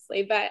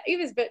 obviously, but he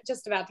was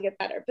just about to get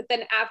better. But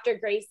then after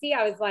Gracie,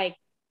 I was like,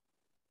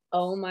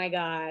 oh my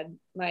God,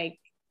 like,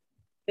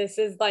 this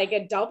is like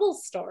a double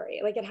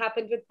story. Like, it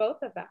happened with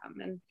both of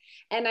them.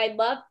 And I'd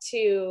love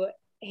to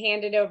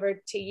hand it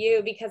over to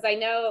you, because I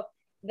know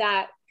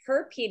that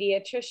her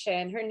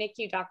pediatrician, her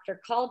NICU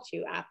doctor, called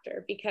you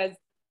after, because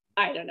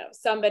I don't know,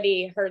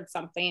 somebody heard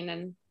something,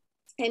 and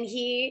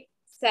he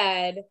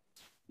said,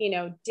 you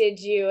know, did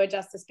you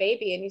adjust this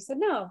baby? And you said,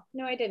 no,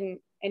 I didn't.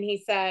 And he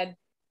said,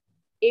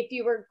 if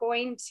you were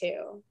going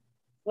to,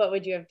 what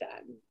would you have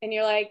done? And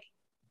you're like,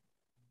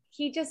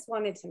 he just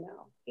wanted to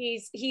know.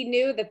 He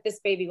knew that this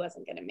baby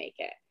wasn't going to make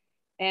it.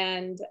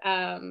 And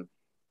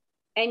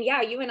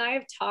yeah, you and I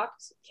have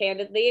talked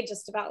candidly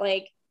just about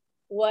like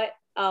what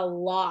a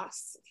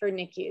loss for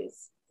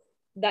NICUs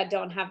that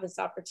don't have this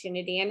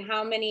opportunity, and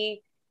how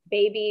many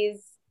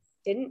babies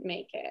didn't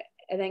make it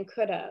and then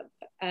could have.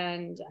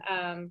 And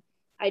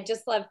I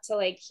just love to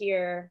like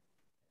hear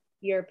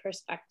your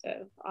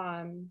perspective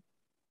on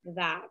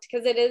that,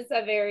 because it is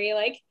a very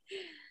like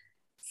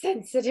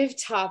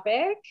sensitive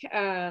topic.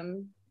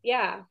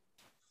 Yeah,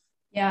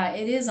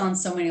 it is on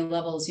so many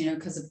levels, you know,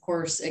 because of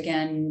course,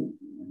 again,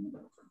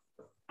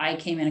 I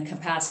came in a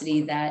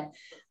capacity that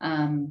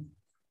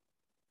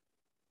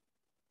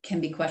can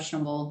be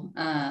questionable,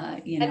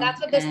 you know. And that's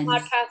what this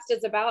podcast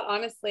is about,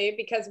 honestly,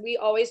 because we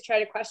always try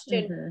to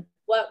question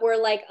what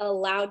we're like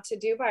allowed to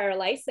do by our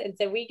license.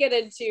 And we get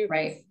into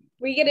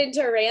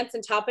rants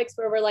and topics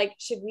where we're like,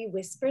 should we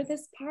whisper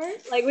this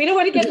part? Like, we don't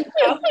want to get in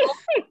trouble,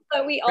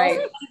 but we also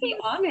want to be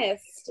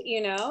honest,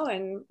 you know?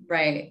 And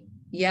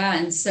yeah.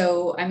 And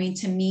so, I mean,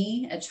 to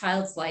me, a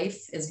child's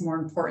life is more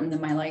important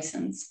than my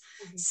license.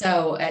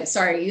 So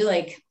sorry, you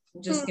like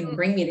just can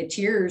bring me to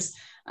tears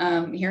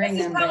hearing this them.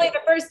 This is probably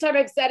the first time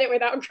I've said it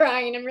without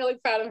crying. I'm really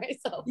proud of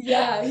myself.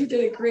 Yeah, you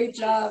did a great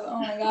job. Oh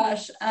my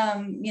gosh.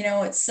 You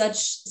know, it's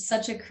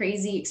such a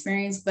crazy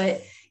experience,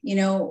 but you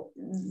know,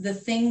 the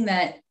thing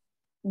that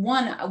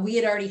we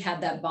had already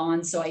had that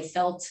bond. So I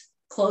felt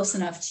close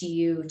enough to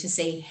you to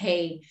say,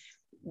 hey,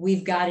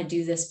 we've got to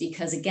do this,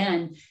 because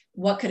again,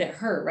 what could it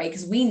hurt, right?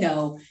 Because we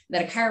know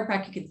that a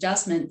chiropractic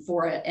adjustment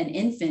for an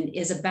infant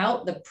is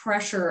about the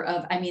pressure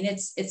of, I mean,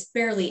 it's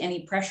barely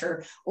any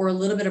pressure or a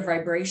little bit of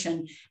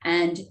vibration.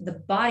 And the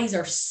bodies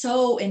are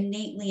so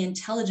innately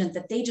intelligent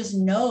that they just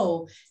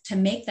know to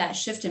make that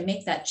shift and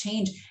make that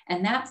change.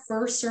 And that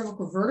first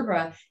cervical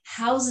vertebra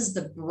houses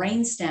the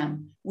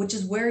brainstem, which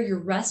is where your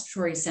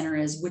respiratory center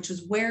is, which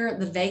is where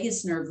the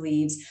vagus nerve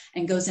leaves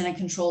and goes in and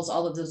controls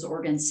all of those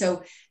organs.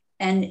 So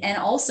and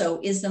also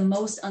is the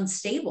most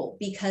unstable,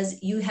 because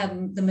you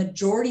have the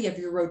majority of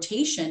your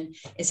rotation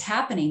is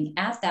happening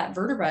at that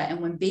vertebra.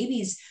 And when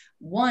babies,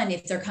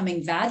 if they're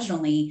coming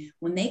vaginally,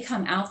 when they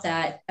come out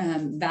that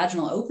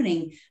vaginal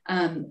opening,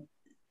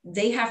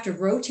 they have to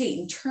rotate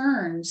and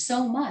turn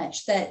so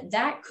much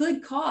that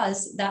could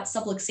cause that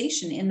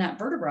subluxation in that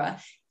vertebra.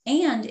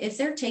 And if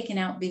they're taken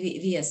out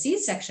via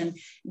C-section,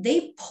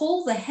 they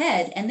pull the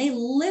head and they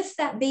lift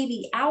that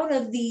baby out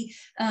of the,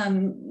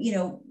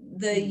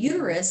 the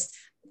uterus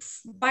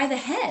by the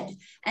head.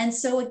 And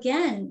so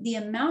again, the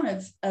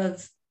amount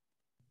of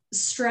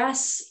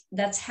stress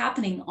that's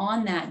happening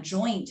on that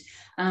joint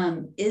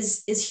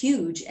is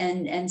huge.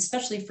 And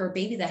especially for a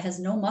baby that has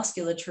no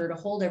musculature to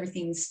hold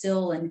everything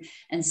still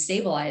and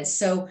stabilize.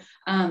 So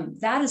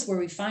that is where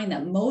we find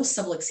that most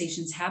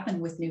subluxations happen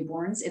with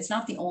newborns. It's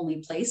not the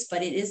only place,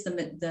 but it is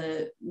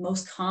the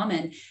most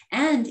common.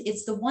 And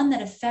it's the one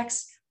that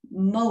affects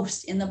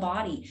most in the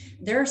body.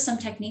 There are some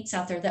techniques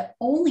out there that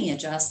only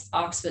adjust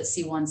occiput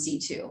C1,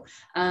 C2.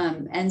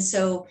 And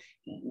so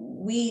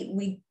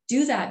we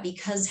do that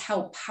because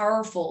how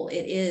powerful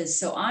it is.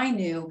 So I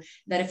knew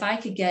that if I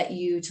could get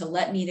you to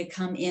let me to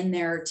come in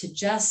there to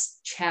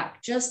just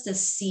check, just to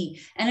see,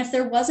 and if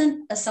there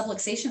wasn't a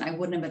subluxation, I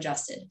wouldn't have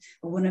adjusted.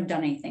 I wouldn't have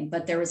done anything,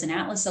 but there was an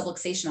atlas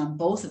subluxation on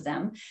both of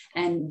them.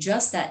 And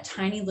just that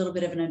tiny little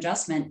bit of an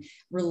adjustment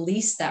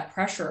released that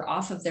pressure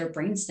off of their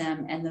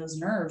brainstem and those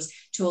nerves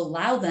to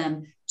allow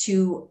them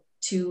to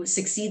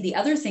succeed. The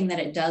other thing that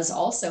it does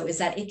also is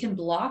that it can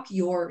block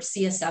your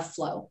CSF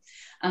flow.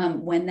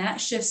 When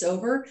that shifts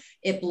over,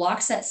 it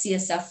blocks that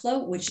CSF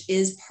flow, which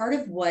is part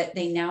of what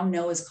they now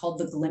know is called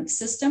the glimpse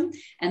system.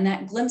 And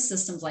that glimpse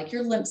system is like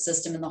your lymph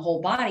system in the whole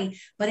body,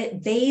 but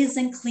it bathes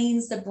and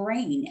cleans the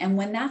brain. And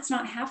when that's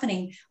not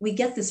happening, we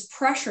get this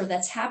pressure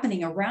that's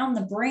happening around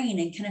the brain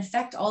and can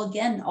affect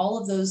all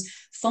of those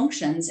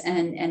functions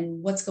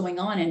and what's going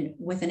on. And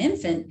with an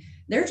infant,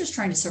 they're just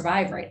trying to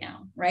survive right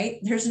now, right?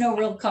 There's no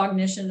real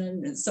cognition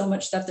and so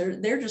much stuff.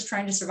 They're just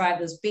trying to survive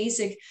those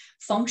basic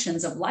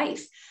functions of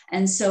life.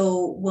 And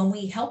so when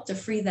we help to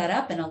free that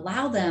up and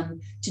allow them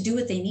to do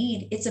what they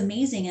need, it's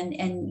amazing.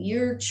 And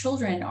your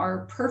children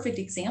are perfect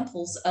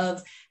examples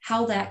of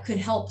how that could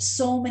help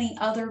so many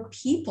other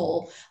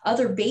people,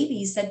 other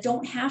babies that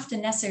don't have to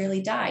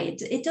necessarily die.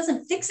 It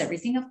doesn't fix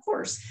everything, of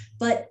course,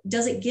 but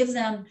does it give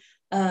them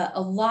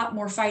a lot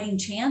more fighting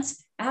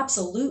chance?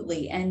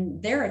 Absolutely.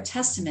 And they're a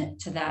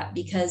testament to that,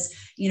 because,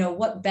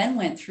 what Ben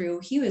went through,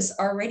 he was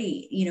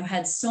already,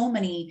 had so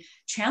many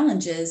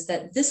challenges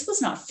that this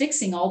was not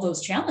fixing all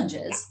those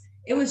challenges.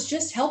 It was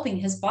just helping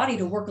his body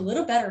to work a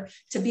little better,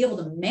 to be able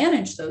to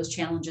manage those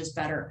challenges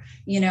better,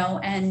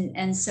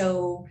 and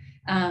so,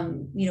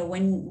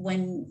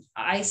 when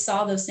I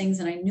saw those things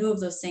and I knew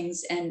of those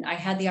things and I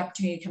had the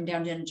opportunity to come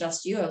down and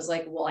adjust you, I was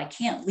like, well, I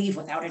can't leave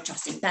without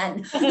adjusting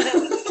Ben.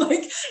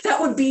 Like that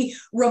would be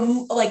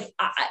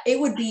it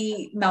would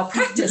be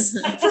malpractice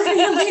for me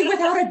to leave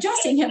without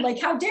adjusting him.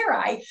 Like, how dare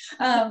I?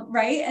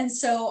 Right. And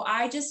so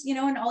I just,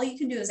 and all you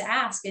can do is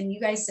ask, and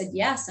you guys said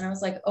yes. And I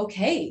was like,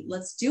 okay,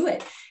 let's do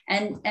it.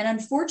 And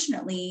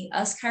unfortunately,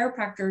 us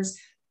chiropractors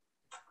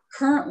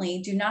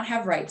currently do not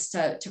have rights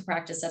to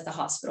practice at the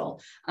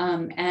hospital.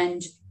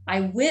 And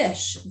I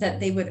wish that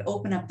they would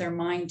open up their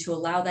mind to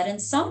allow that.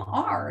 And some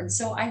are. And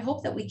so I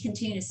hope that we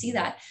continue to see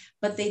that,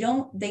 but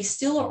they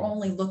still are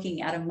only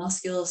looking at a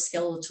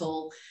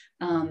musculoskeletal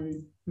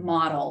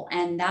model.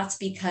 And that's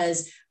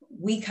because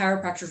we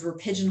chiropractors were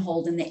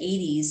pigeonholed in the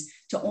 80s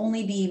to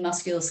only be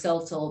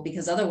musculoskeletal,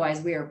 because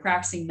otherwise we are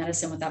practicing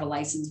medicine without a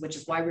license, which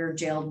is why we were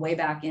jailed way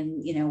back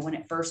in, when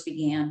it first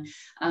began.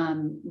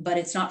 But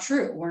it's not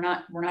true. We're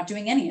not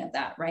doing any of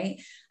that.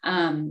 Right.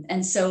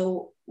 And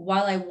so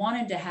while I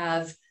wanted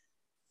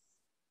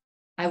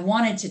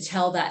to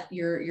tell that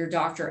your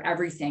doctor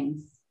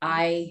everything,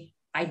 I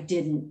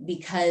didn't,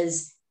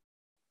 because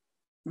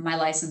my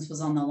license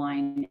was on the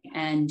line.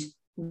 And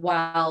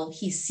while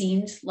he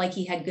seemed like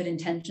he had good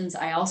intentions,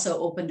 I also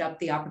opened up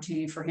the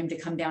opportunity for him to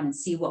come down and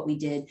see what we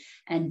did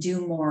and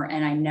do more.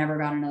 And I never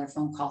got another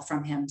phone call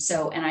from him.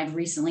 And I've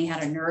recently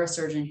had a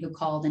neurosurgeon who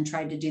called and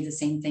tried to do the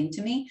same thing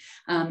to me.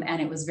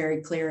 And it was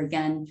very clear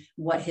again,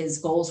 what his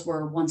goals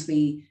were once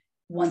he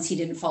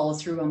didn't follow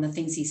through on the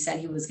things he said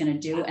he was going to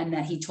do. And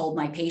that he told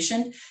my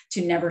patient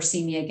to never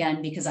see me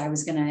again because I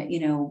was going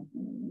to,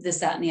 this,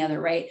 that, and the other.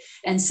 Right.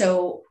 And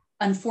so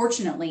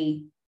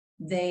unfortunately,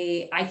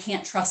 I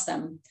can't trust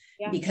them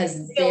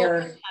because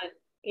they're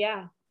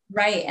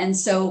right. And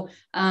so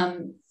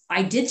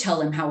I did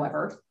tell him,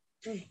 however,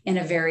 in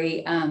a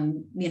very,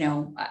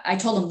 I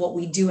told him what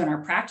we do in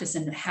our practice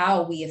and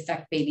how we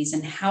affect babies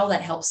and how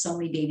that helps so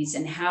many babies,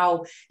 and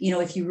how,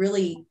 if you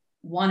really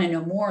want to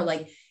know more,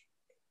 like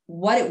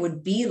what it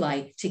would be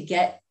like to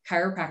get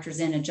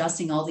chiropractors in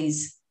adjusting all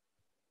these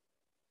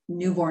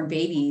newborn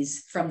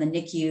babies from the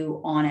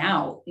NICU on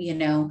out,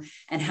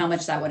 and how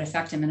much that would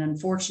affect him. And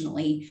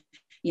unfortunately,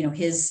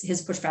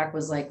 his pushback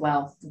was like,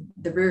 well,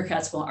 the rear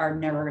cats are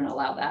never going to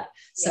allow that.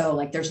 So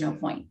like, there's no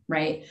point.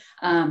 Right.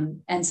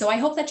 And so I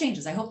hope that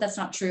changes. I hope that's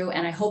not true.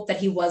 And I hope that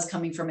he was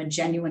coming from a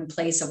genuine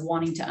place of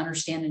wanting to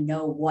understand and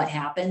know what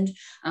happened,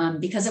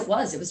 because it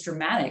was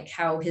dramatic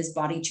how his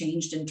body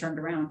changed and turned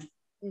around.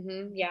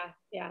 Mm-hmm. Yeah,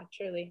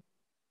 truly.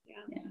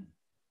 Yeah.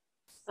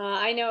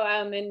 I know,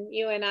 and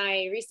you and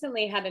I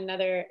recently had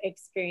another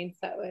experience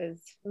that was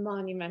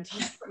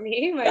monumental for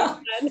me. My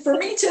son. For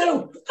me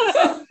too.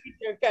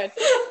 You're good.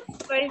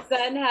 My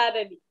son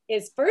had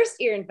his first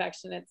ear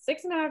infection at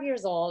 6.5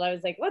 years old. I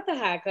was like, what the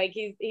heck? Like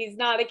he's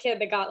not a kid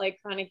that got like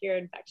chronic ear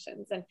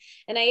infections. And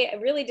I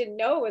really didn't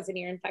know it was an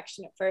ear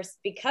infection at first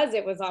because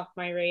it was off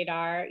my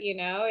radar.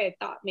 I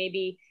thought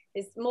maybe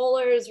his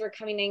molars were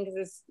coming in because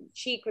his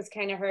cheek was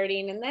kind of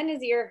hurting, and then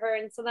his ear hurt.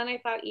 And so then I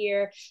thought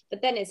ear,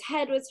 but then his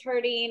head was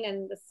hurting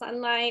and the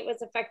sunlight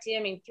was affecting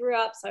him. He threw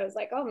up. So I was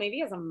like, oh, maybe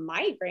he has a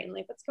migraine.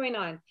 Like, what's going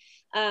on?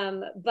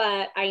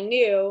 But I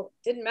knew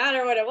didn't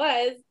matter what it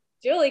was.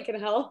 Julie can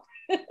help.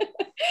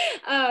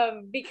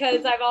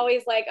 Because I've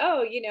always like,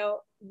 oh,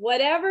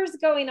 whatever's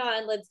going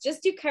on, let's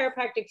just do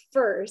chiropractic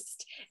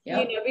first,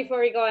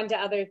 before we go on to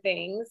other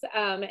things.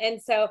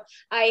 And so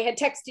I had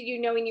texted you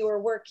knowing you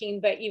were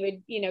working, but you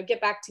would, get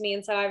back to me.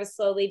 And so I was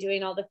slowly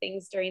doing all the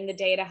things during the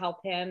day to help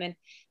him. And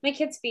my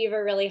kid's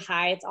fever really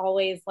high. It's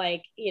always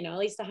like, at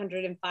least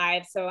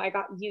 105. So I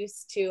got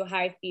used to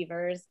high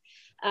fevers.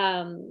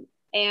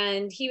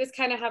 And he was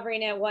kind of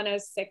hovering at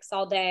 106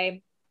 all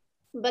day.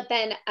 But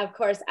then, of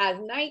course, as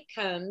night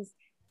comes,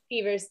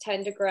 fevers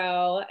tend to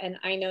grow. And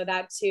I know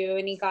that too.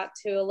 And he got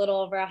to a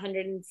little over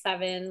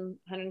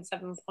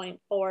 107.4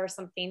 or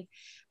something.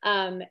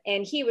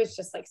 And he was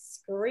just like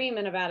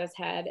screaming about his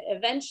head.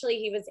 Eventually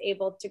he was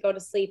able to go to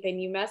sleep, and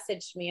you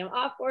messaged me, I'm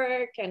off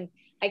work and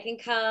I can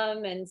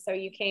come. And so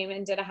you came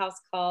and did a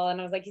house call,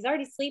 and I was like, he's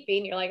already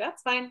sleeping. You're like,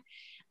 that's fine.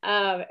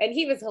 And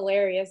he was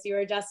hilarious. You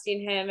were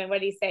adjusting him. And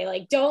what did he say?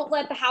 Like, don't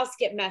let the house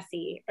get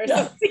messy or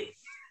something.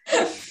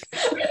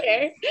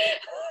 Okay.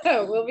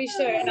 We'll be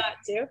sure not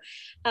to.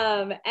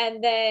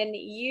 And then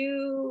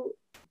you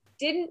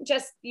didn't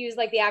just use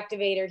like the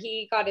activator.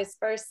 He got his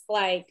first,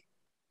 like,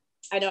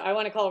 I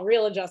want to call it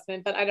real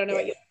adjustment, but I don't know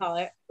what you call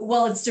it.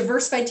 Well, it's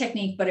diversified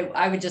technique, but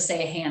I would just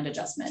say a hand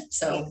adjustment.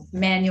 So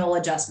manual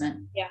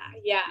adjustment. Yeah.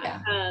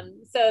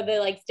 So the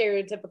like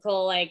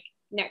stereotypical like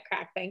neck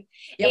crack thing.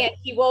 Yep. And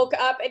he woke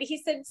up and he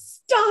said,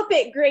 stop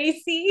it,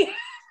 Gracie.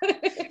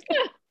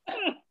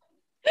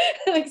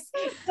 Like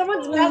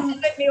someone's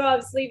messing with me while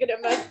I'm sleeping.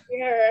 It must be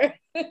her.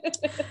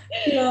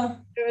 Yeah.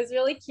 It was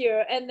really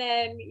cute. And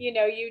then, you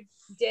know, you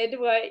did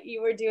what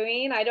you were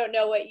doing. I don't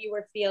know what you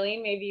were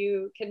feeling. Maybe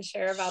you can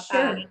share about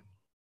that.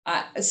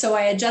 So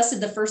I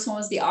adjusted. The first one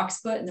was the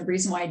occiput, and the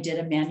reason why I did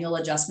a manual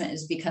adjustment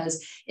is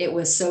because it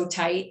was so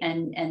tight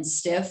and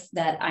stiff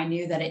that I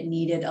knew that it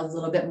needed a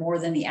little bit more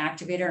than the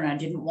activator, and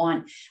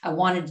I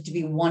wanted it to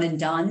be one and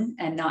done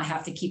and not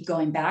have to keep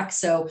going back.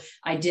 So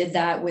I did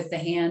that with the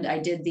hand. I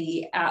did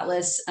the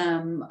Atlas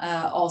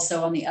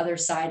also on the other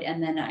side,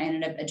 and then I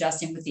ended up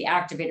adjusting with the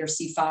activator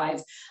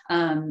C5.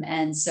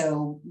 And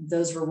so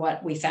those were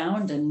what we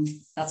found, and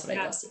that's what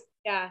I adjusted.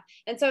 Yeah.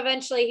 And so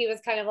eventually he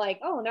was kind of like,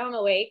 oh, now I'm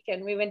awake.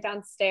 And we went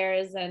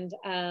downstairs, and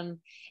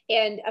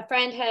a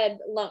friend had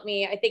loaned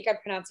me, I think I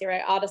pronounced it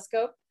right,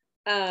 otoscope.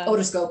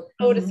 Otoscope.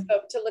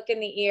 Otoscope to look in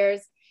the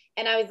ears.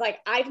 And I was like,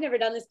 I've never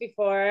done this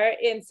before.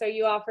 And so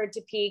you offered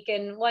to peek,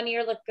 and one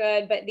ear looked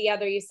good, but the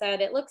other, you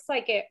said, it looks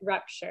like it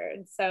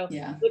ruptured. So,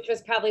 yeah. Which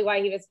was probably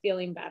why he was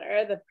feeling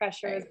better. The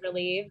pressure was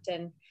relieved.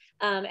 And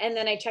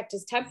then I checked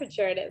his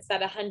temperature, and it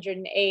said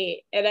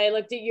 108. And I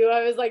looked at you,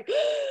 I was like,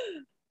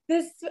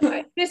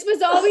 this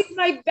was always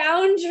my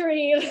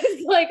boundary.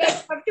 Like, I'm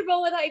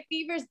comfortable with high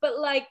fevers, but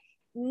like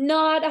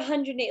not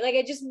 108. Like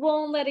I just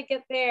won't let it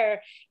get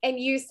there. And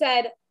you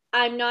said,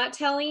 I'm not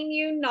telling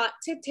you not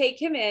to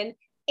take him in,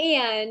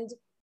 and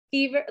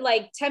fever,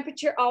 like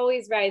temperature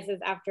always rises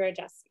after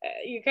adjustment.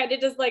 You kind of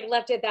just like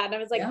left it at that. And I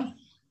was like,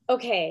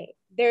 okay,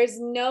 there's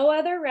no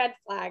other red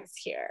flags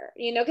here,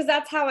 you know, because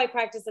that's how I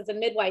practice as a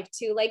midwife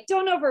too. Like,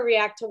 don't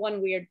overreact to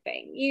one weird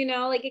thing, you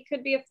know, like it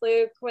could be a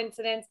fluke,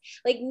 coincidence,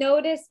 like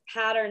notice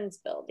patterns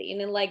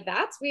building, and like,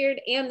 that's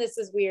weird. And this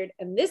is weird.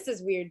 And this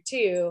is weird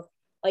too.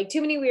 Like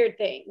too many weird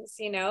things,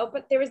 you know,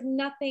 but there was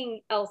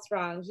nothing else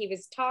wrong. He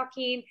was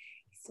talking,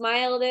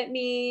 smiled at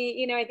me,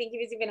 you know, I think he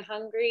was even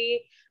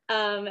hungry.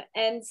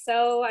 And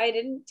so I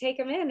didn't take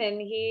him in, and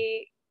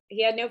he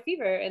had no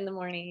fever in the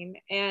morning,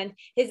 and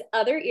his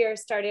other ear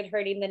started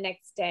hurting the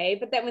next day,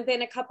 but then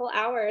within a couple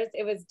hours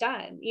it was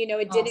done. You know,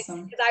 it didn't,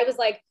 because I was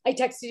like, I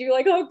texted you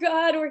like, oh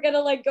God, we're gonna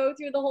like go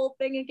through the whole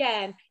thing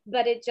again,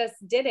 but it just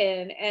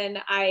didn't. And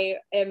I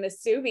am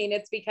assuming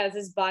it's because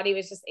his body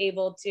was just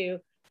able to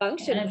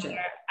function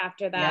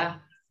after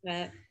that.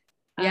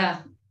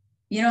 Yeah.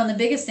 You know, and the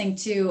biggest thing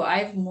too,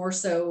 I've more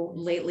so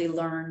lately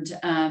learned,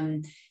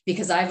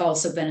 because I've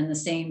also been in the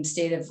same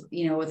state of,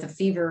 you know, with a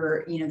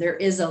fever, you know, there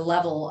is a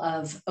level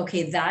of,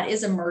 okay, that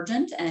is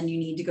emergent and you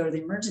need to go to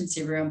the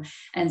emergency room.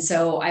 And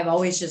so I've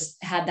always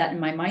just had that in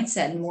my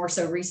mindset. And more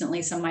so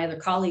recently, some of my other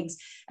colleagues,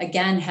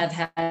 again, have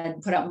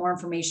had put out more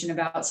information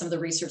about some of the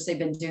research they've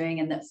been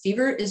doing, and that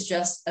fever is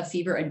just a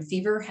fever, and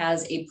fever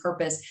has a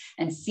purpose,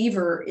 and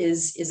fever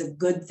is a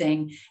good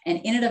thing. And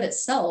in and of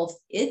itself,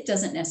 it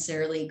doesn't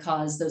necessarily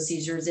cause those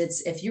seizures.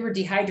 It's if you were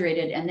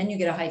dehydrated and then you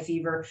get a high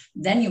fever,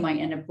 then you might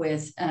end up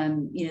with,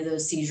 you know,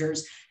 those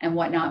seizures and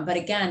whatnot. But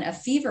again, a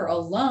fever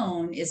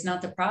alone is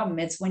not the problem.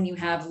 It's when you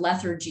have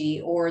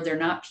lethargy, or they're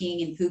not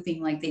peeing and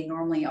pooping like they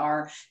normally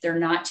are. They're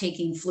not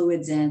taking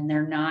fluids in.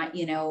 They're not,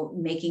 you know,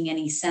 making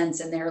any sense,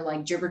 and they're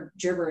like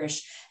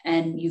gibberish,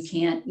 and you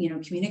can't, you know,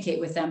 communicate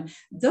with them.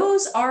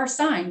 Those are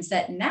signs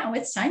that now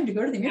it's time to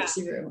go to the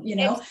emergency room, you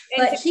know.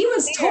 But he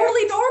was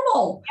totally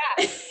normal.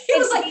 Yeah. He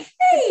was like,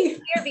 hey.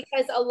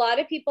 Because a lot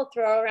of people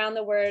throw around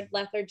the word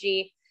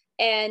lethargy,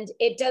 and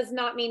it does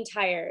not mean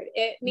tired.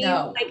 It means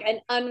like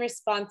an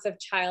unresponsive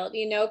child,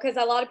 you know, because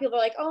a lot of people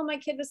are like, oh, my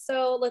kid was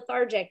so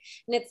lethargic.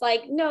 And it's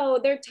like, no,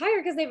 they're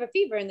tired because they have a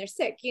fever and they're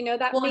sick, you know.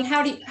 That and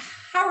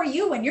how are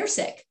you when you're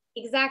sick?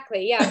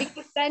 Exactly. Yeah.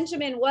 Because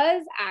Benjamin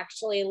was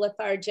actually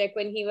lethargic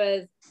when he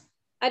was,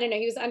 I don't know,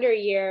 he was under a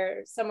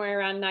year, somewhere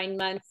around 9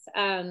 months.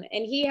 And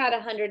he had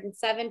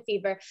 107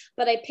 fever,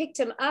 but I picked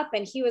him up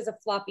and he was a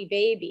floppy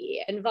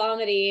baby and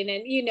vomiting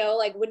and, you know,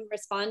 like wouldn't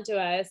respond to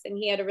us. And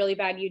he had a really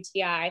bad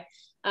UTI.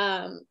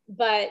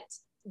 But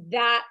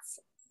that's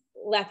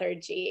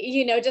lethargy,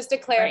 you know, just to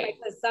clarify,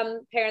 because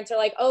some parents are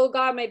like, oh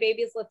God, my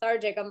baby's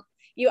lethargic.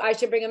 I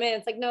should bring them in.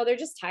 It's like, no, they're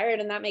just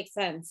tired. And that makes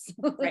sense.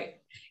 Right.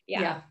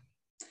 Yeah.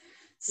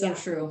 So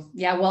true.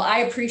 Yeah. Well, I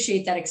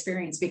appreciate that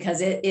experience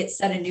because it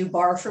set a new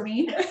bar for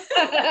me.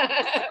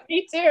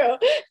 Me too.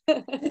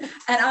 And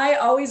I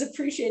always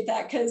appreciate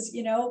that because,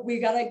 you know, we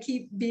got to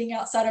keep being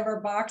outside of our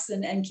box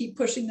and keep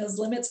pushing those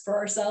limits for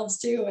ourselves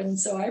too. And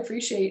so I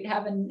appreciate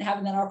having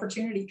that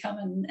opportunity come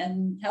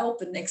and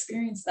help and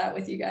experience that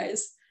with you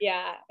guys.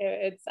 Yeah.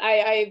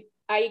 I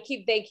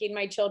keep thanking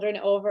my children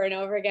over and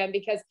over again,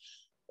 because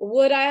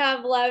would I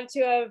have loved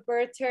to have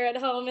birthed her at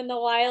home in the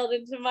wild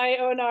into my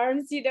own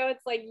arms? You know,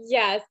 it's like,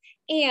 yes.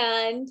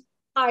 And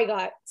I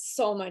got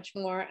so much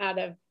more out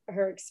of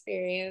her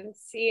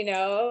experience, you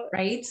know,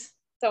 right?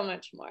 So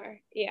much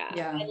more. Yeah.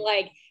 And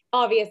like,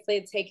 obviously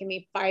it's taken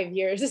me 5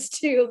 years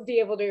to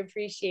be able to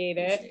appreciate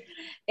it.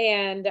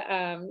 And,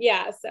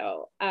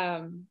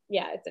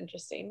 it's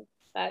interesting.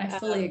 But I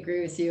fully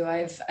agree with you.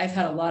 I've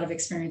had a lot of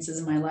experiences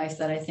in my life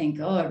that I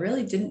think, oh, I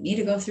really didn't need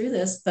to go through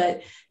this,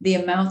 but the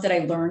amount that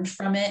I learned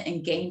from it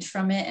and gained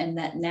from it, and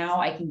that now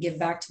I can give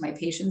back to my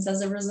patients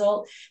as a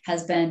result,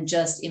 has been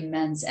just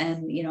immense.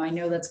 And I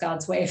know that's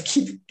God's way of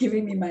keep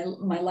giving me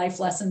my life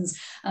lessons.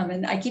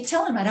 And I keep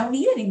telling him I don't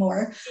need any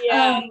more.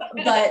 Yeah.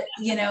 But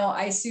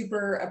I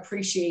super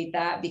appreciate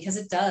that, because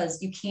it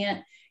does. You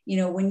can't,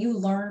 when you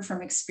learn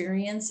from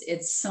experience,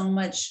 it's so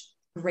much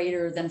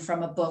greater than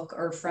from a book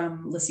or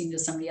from listening to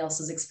somebody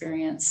else's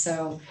experience.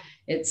 So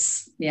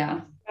it's,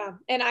 yeah.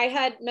 And I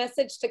had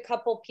messaged a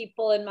couple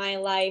people in my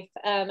life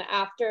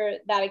after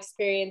that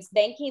experience,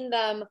 thanking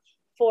them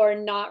for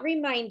not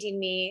reminding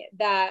me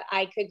that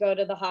I could go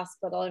to the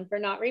hospital, and for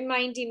not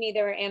reminding me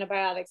there were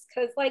antibiotics.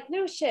 Cause like,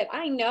 no shit,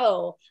 I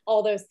know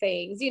all those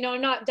things, I'm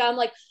not dumb.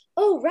 Like,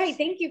 oh, right.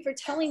 Thank you for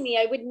telling me.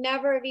 I would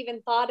never have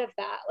even thought of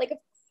that. Like, of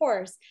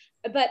course,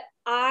 but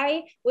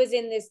I was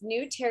in this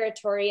new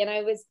territory, and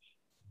I was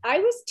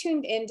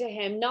tuned into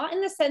him, not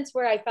in the sense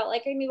where I felt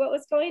like I knew what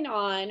was going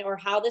on or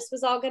how this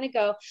was all going to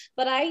go,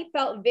 but I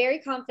felt very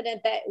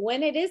confident that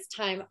when it is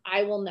time,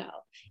 I will know.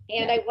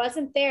 And I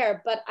wasn't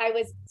there, but I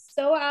was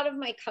so out of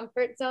my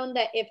comfort zone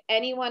that if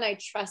anyone I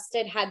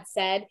trusted had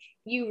said,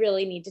 you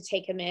really need to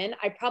take him in,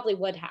 I probably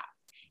would have,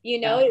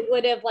 it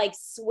would have like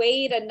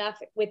swayed enough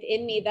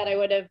within me that I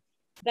would have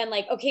been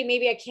like, okay,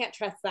 maybe I can't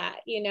trust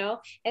that,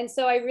 And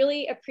so I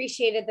really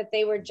appreciated that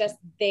they were just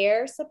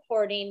there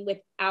supporting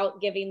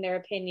without giving their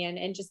opinion,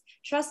 and just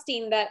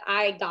trusting that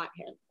I got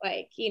him.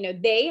 Like,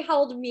 they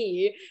held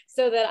me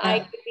so that I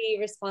could be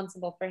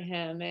responsible for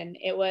him. And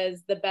it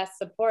was the best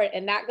support.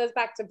 And that goes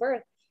back to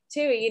birth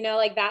too,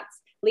 like that's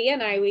Leah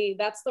and I,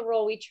 that's the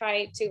role we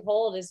try to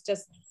hold, is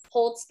just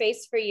hold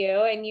space for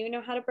you, and you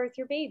know how to birth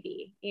your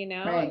baby,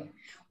 Right.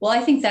 Well,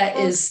 I think that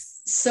is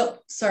so,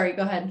 sorry,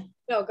 go ahead.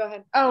 No, go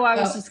ahead. Oh, I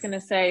was just going to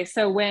say,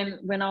 so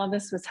when all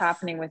this was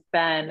happening with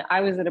Ben,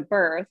 I was at a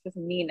birth with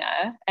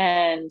Nina,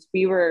 and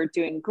we were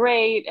doing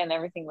great and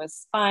everything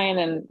was fine.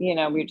 And,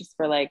 we just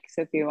were like,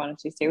 Sophia, why don't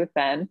you stay with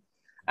Ben?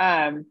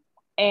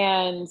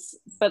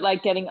 But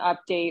like getting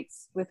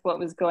updates with what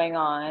was going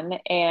on.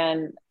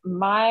 And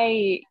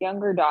my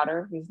younger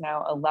daughter, who's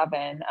now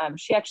 11,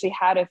 she actually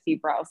had a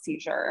febrile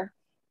seizure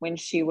when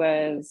she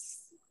was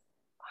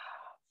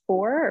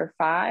 4 or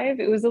 5.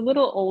 It was a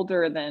little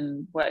older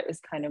than what is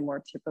kind of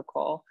more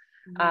typical.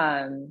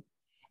 Mm-hmm.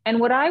 And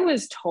what I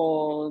was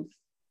told,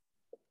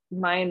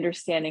 my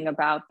understanding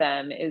about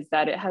them is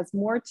that it has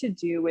more to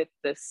do with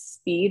the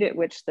speed at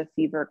which the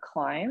fever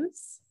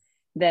climbs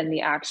than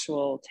the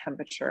actual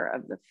temperature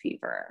of the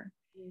fever.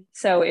 Mm-hmm.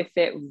 So if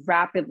it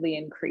rapidly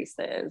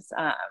increases,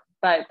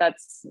 but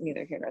that's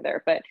neither here nor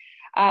there, but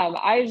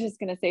I was just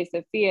going to say,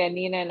 Sophia,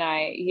 Nina and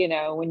I,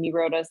 when you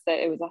wrote us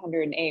that it was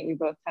 108, we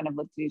both kind of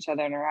looked at each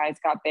other and our eyes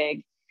got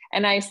big.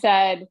 And I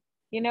said,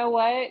 you know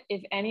what,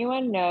 if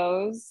anyone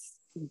knows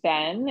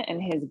Ben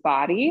and his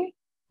body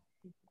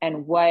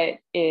and what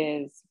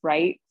is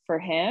right for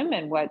him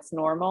and what's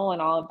normal and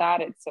all of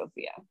that, it's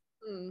Sophia.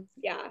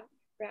 Yeah.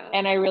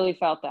 And I really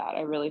felt that.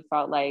 I really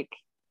felt like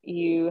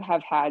you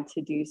have had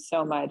to do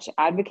so much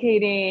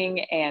advocating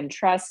and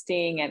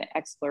trusting and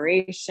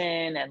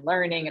exploration and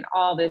learning and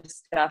all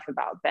this stuff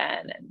about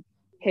Ben and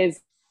his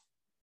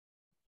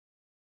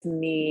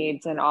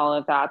needs and all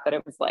of that, that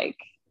it was like,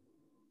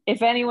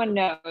 if anyone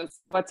knows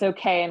what's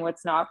okay and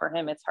what's not for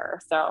him, it's her.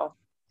 So,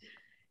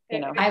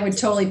 I would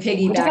totally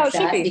piggyback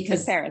that,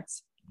 because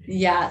parents.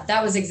 Yeah,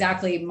 that was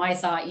exactly my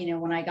thought,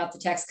 when I got the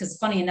text, because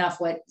funny enough,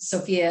 what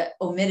Sophia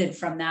omitted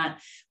from that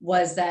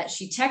was that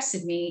she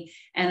texted me,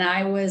 and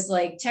I was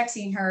like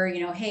texting her,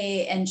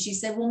 hey, and she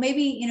said, well,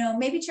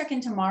 maybe check in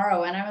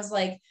tomorrow. And I was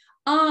like,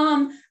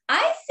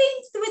 I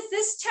think with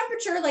this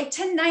temperature, like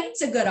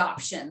tonight's a good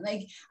option.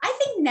 Like, I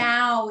think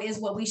now is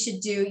what we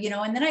should do,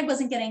 and then I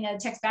wasn't getting a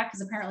text back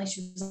because apparently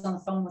she was on the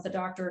phone with a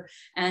doctor.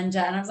 And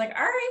I was like,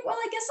 all right, well,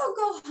 I guess I'll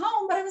go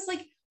home. But I was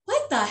like,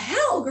 what the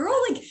hell, girl?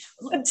 Like,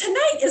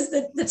 tonight is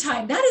the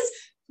time.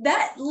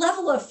 That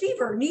level of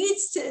fever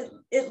needs to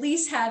at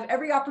least have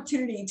every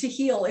opportunity to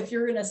heal if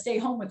you're going to stay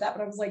home with that.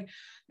 But I was like,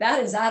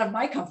 that is out of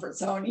my comfort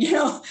zone,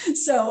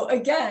 So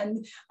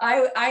again,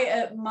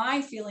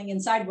 my feeling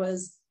inside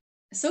was,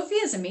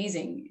 Sophia is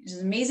amazing. She's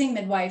an amazing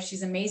midwife.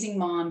 She's an amazing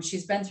mom.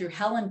 She's been through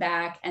hell and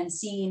back and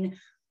seen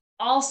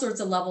all sorts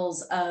of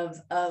levels of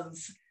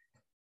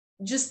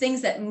just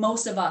things that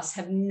most of us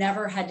have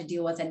never had to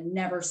deal with and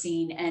never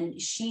seen.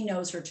 And she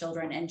knows her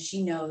children, and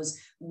she knows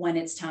when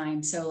it's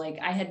time. So like,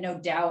 I had no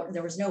doubt,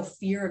 there was no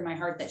fear in my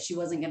heart that she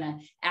wasn't going to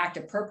act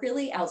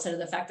appropriately, outside of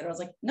the fact that I was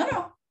like,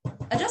 no,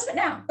 adjustment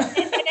now.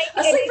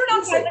 Asleep or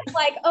not sleep. I was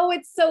like, oh,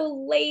 it's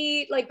so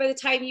late. Like by the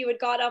time you had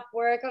got off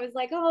work, I was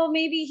like, oh,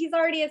 maybe he's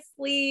already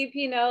asleep,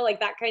 like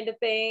that kind of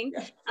thing.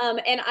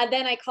 And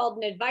then I called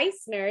an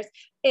advice nurse,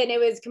 and it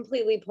was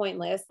completely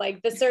pointless.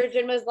 Like the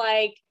surgeon was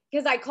like,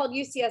 because I called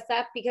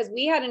UCSF because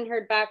we hadn't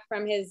heard back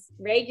from his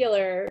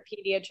regular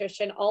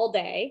pediatrician all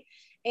day.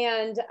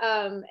 And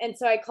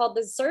so I called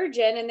the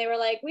surgeon and they were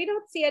like, we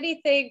don't see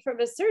anything from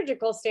a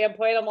surgical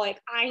standpoint. I'm like,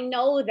 I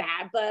know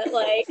that, but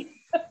like,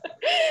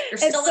 you're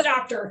still a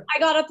doctor. I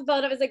got off the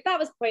phone. I was like, that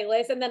was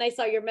pointless. And then I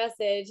saw your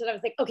message and I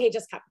was like, okay,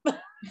 just come.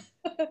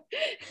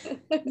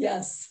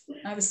 Yes.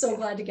 I was so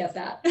glad to get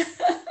that.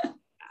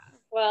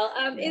 Well,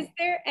 is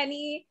there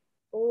any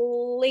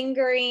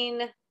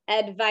lingering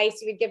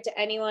advice you would give to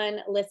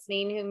anyone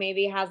listening who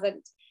maybe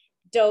hasn't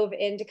dove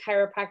into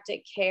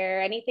chiropractic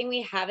care? Anything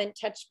we haven't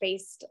touched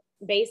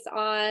base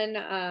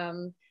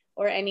on,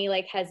 or any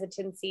like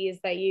hesitancies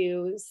that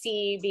you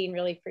see being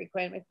really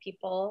frequent with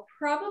people?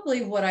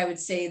 Probably what I would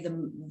say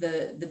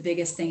the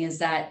biggest thing is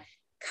that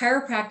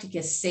chiropractic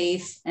is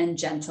safe and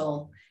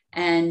gentle,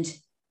 and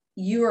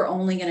you are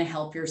only going to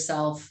help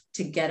yourself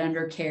to get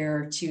under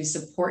care, to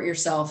support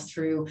yourself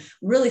through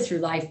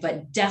life,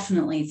 but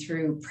definitely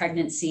through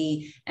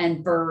pregnancy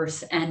and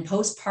birth and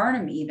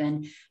postpartum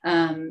even,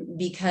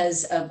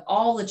 because of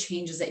all the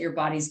changes that your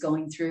body's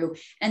going through.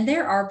 And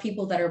there are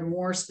people that are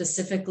more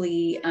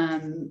specifically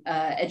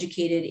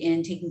educated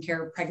in taking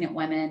care of pregnant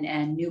women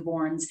and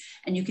newborns,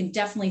 and you can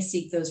definitely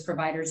seek those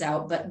providers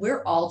out, but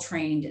we're all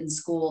trained in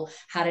school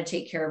how to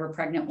take care of a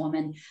pregnant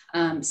woman.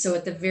 So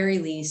at the very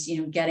least,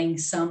 getting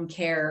some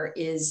care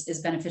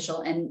is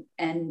beneficial.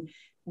 And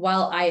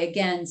while I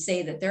again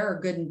say that there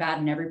are good and bad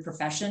in every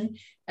profession,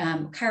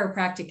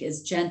 chiropractic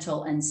is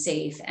gentle and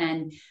safe,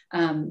 and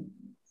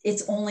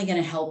it's only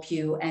going to help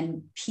you.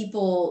 And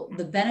people,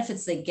 the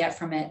benefits they get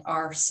from it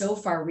are so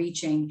far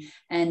reaching.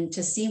 And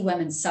to see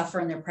women suffer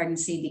in their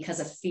pregnancy because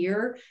of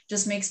fear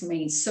just makes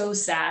me so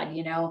sad,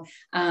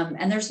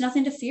 and there's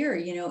nothing to fear.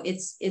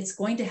 It's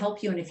going to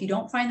help you. And if you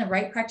don't find the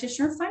right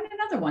practitioner, find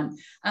another one.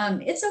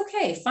 It's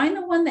okay. Find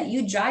the one that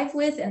you jive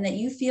with and that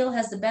you feel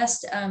has the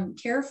best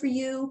care for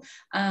you.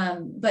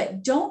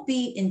 But don't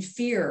be in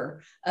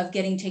fear of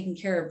getting taken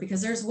care of,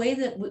 because there's ways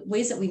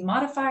that we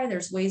modify,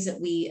 there's ways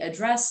that we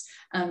address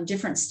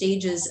different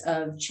stages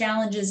of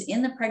challenges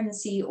in the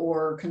pregnancy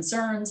or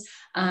concerns.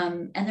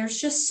 And there's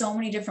just so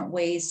many different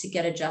ways to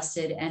get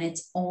adjusted, and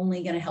it's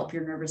only going to help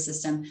your nervous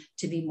system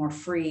to be more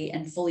free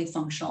and fully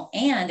functional.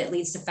 And it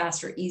leads to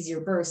faster, easier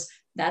births.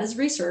 That is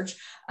research.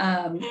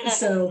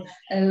 So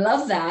I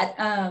love that.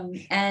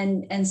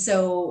 And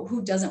so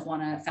who doesn't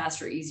want a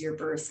faster, easier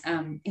birth?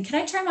 And can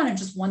I chime on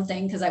just one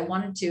thing? Because I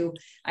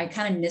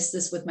kind of missed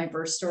this with my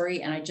birth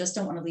story, and I just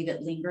don't want to leave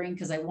it lingering,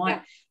 because I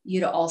want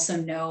you to also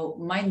know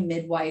my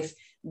midwife,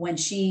 when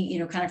she,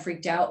 kind of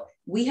freaked out,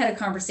 we had a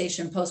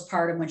conversation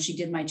postpartum when she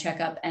did my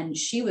checkup, and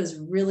she was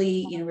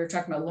really, we were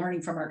talking about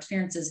learning from our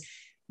experiences.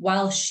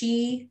 While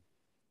she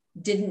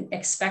didn't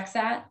expect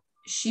that,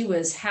 she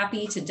was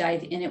happy to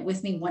dive in it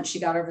with me once she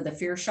got over the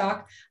fear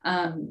shock,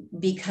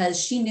 because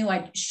she knew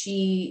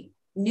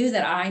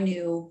that I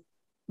knew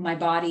my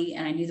body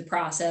and I knew the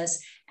process,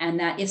 and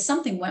that if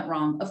something went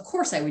wrong, of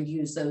course I would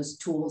use those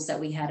tools that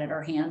we had at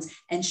our hands.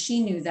 And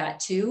she knew that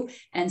too.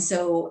 And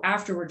so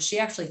afterwards, she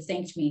actually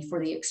thanked me for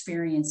the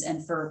experience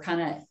and for kind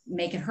of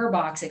making her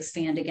box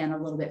expand again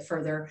a little bit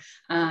further.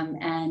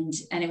 And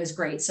it was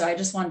great. So I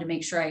just wanted to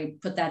make sure I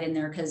put that in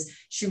there, because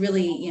she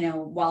really,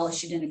 while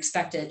she didn't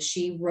expect it,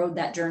 she rode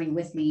that journey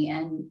with me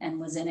and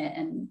was in it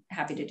and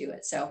happy to do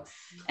it. So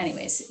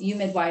anyways, you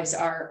midwives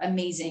are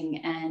amazing.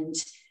 And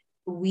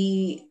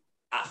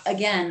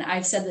again,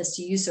 I've said this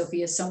to you,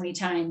 Sophia, so many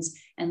times,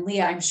 and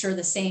Leah, I'm sure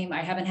the same.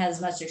 I haven't had as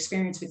much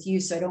experience with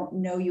you, so I don't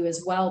know you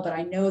as well, but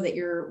I know that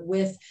you're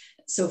with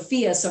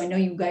Sophia, so I know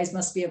you guys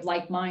must be of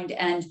like mind.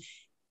 And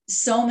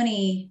so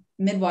many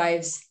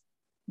midwives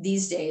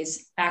these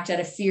days act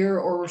out of fear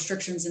or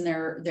restrictions in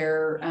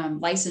their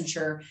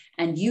licensure,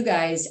 and you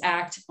guys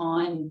act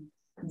on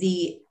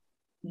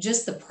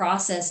just the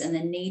process and the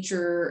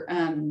nature,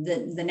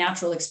 the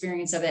natural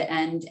experience of it,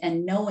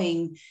 and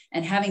knowing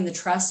and having the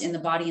trust in the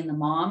body and the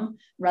mom,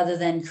 rather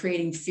than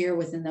creating fear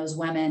within those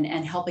women,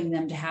 and helping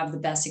them to have the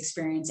best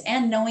experience,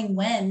 and knowing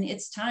when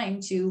it's time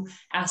to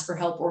ask for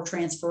help or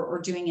transfer or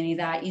doing any of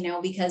that,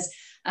 because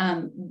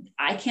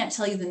I can't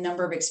tell you the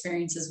number of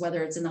experiences,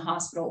 whether it's in the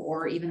hospital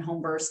or even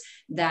home births,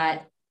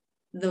 that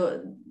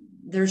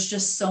there's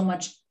just so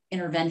much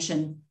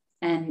intervention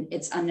and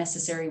it's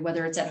unnecessary,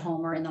 whether it's at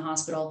home or in the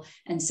hospital.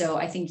 And so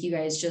I think you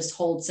guys just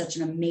hold such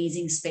an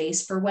amazing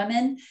space for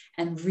women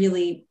and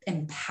really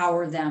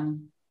empower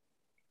them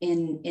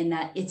in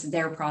that it's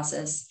their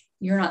process.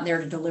 You're not there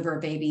to deliver a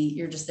baby.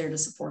 You're just there to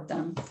support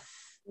them.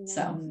 Yeah.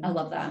 So I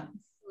love that.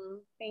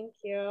 Thank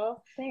you.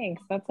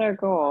 Thanks. That's our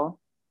goal.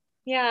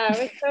 Yeah, it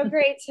was so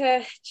great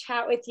to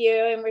chat with you,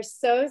 and we're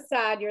so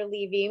sad you're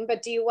leaving,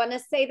 but do you want to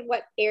say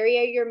what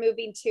area you're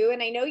moving to?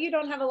 And I know you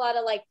don't have a lot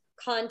of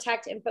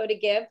contact info to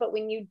give, but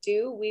when you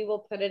do, we will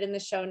put it in the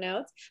show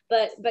notes,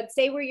 but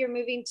say where you're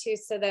moving to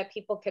so that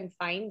people can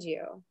find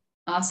you.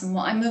 Awesome.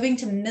 Well, I'm moving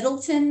to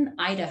Middleton,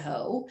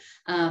 Idaho,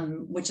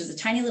 which is a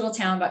tiny little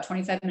town about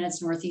 25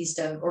 minutes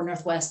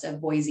northwest of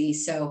Boise.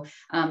 So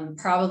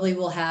probably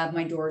will have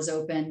my doors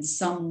open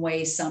some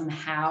way,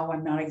 somehow.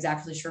 I'm not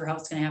exactly sure how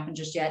it's going to happen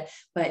just yet,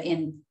 but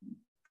in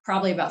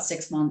probably about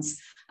 6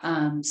 months.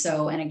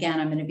 And again,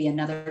 I'm going to be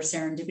another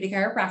Serendipity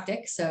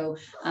Chiropractic. So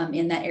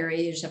in that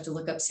area, you just have to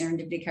look up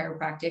Serendipity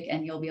Chiropractic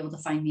and you'll be able to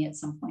find me at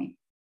some point.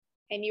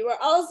 And you were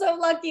also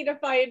lucky to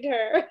find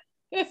her.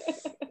 Yeah.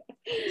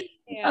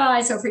 Oh,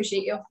 I so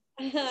appreciate you.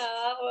 It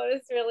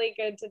was really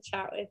good to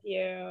chat with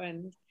you.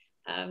 And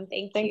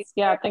thanks you.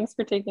 Yeah, thanks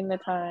for taking the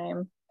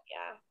time.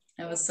 Yeah.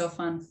 It was so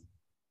fun.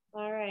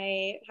 All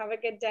right. Have a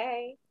good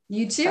day.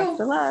 You too.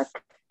 Best of luck.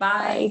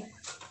 Bye.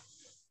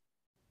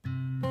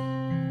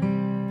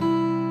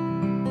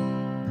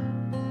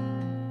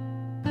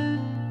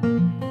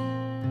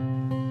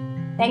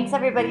 Thanks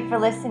everybody for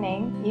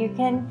listening. You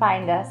can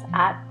find us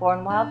at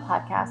Born Wild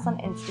Podcast on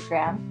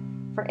Instagram.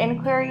 For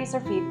inquiries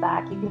or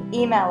feedback, you can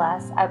email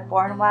us at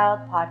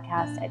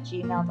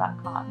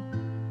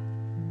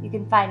bornwildpodcast@gmail.com. You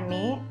can find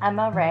me,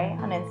 Emma Ray,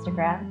 on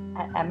Instagram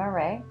at Emma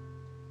Ray,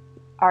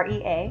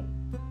 REA.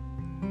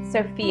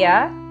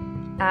 Sophia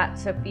at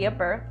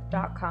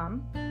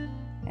sophiabirth.com.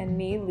 And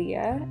me,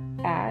 Leah,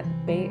 at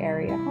Bay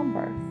Area Home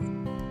Birth.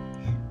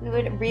 We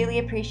would really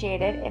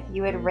appreciate it if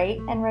you would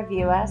rate and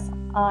review us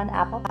on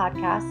Apple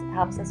Podcasts. It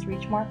helps us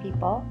reach more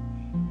people.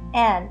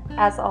 And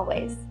as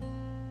always,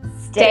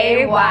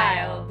 stay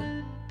wild.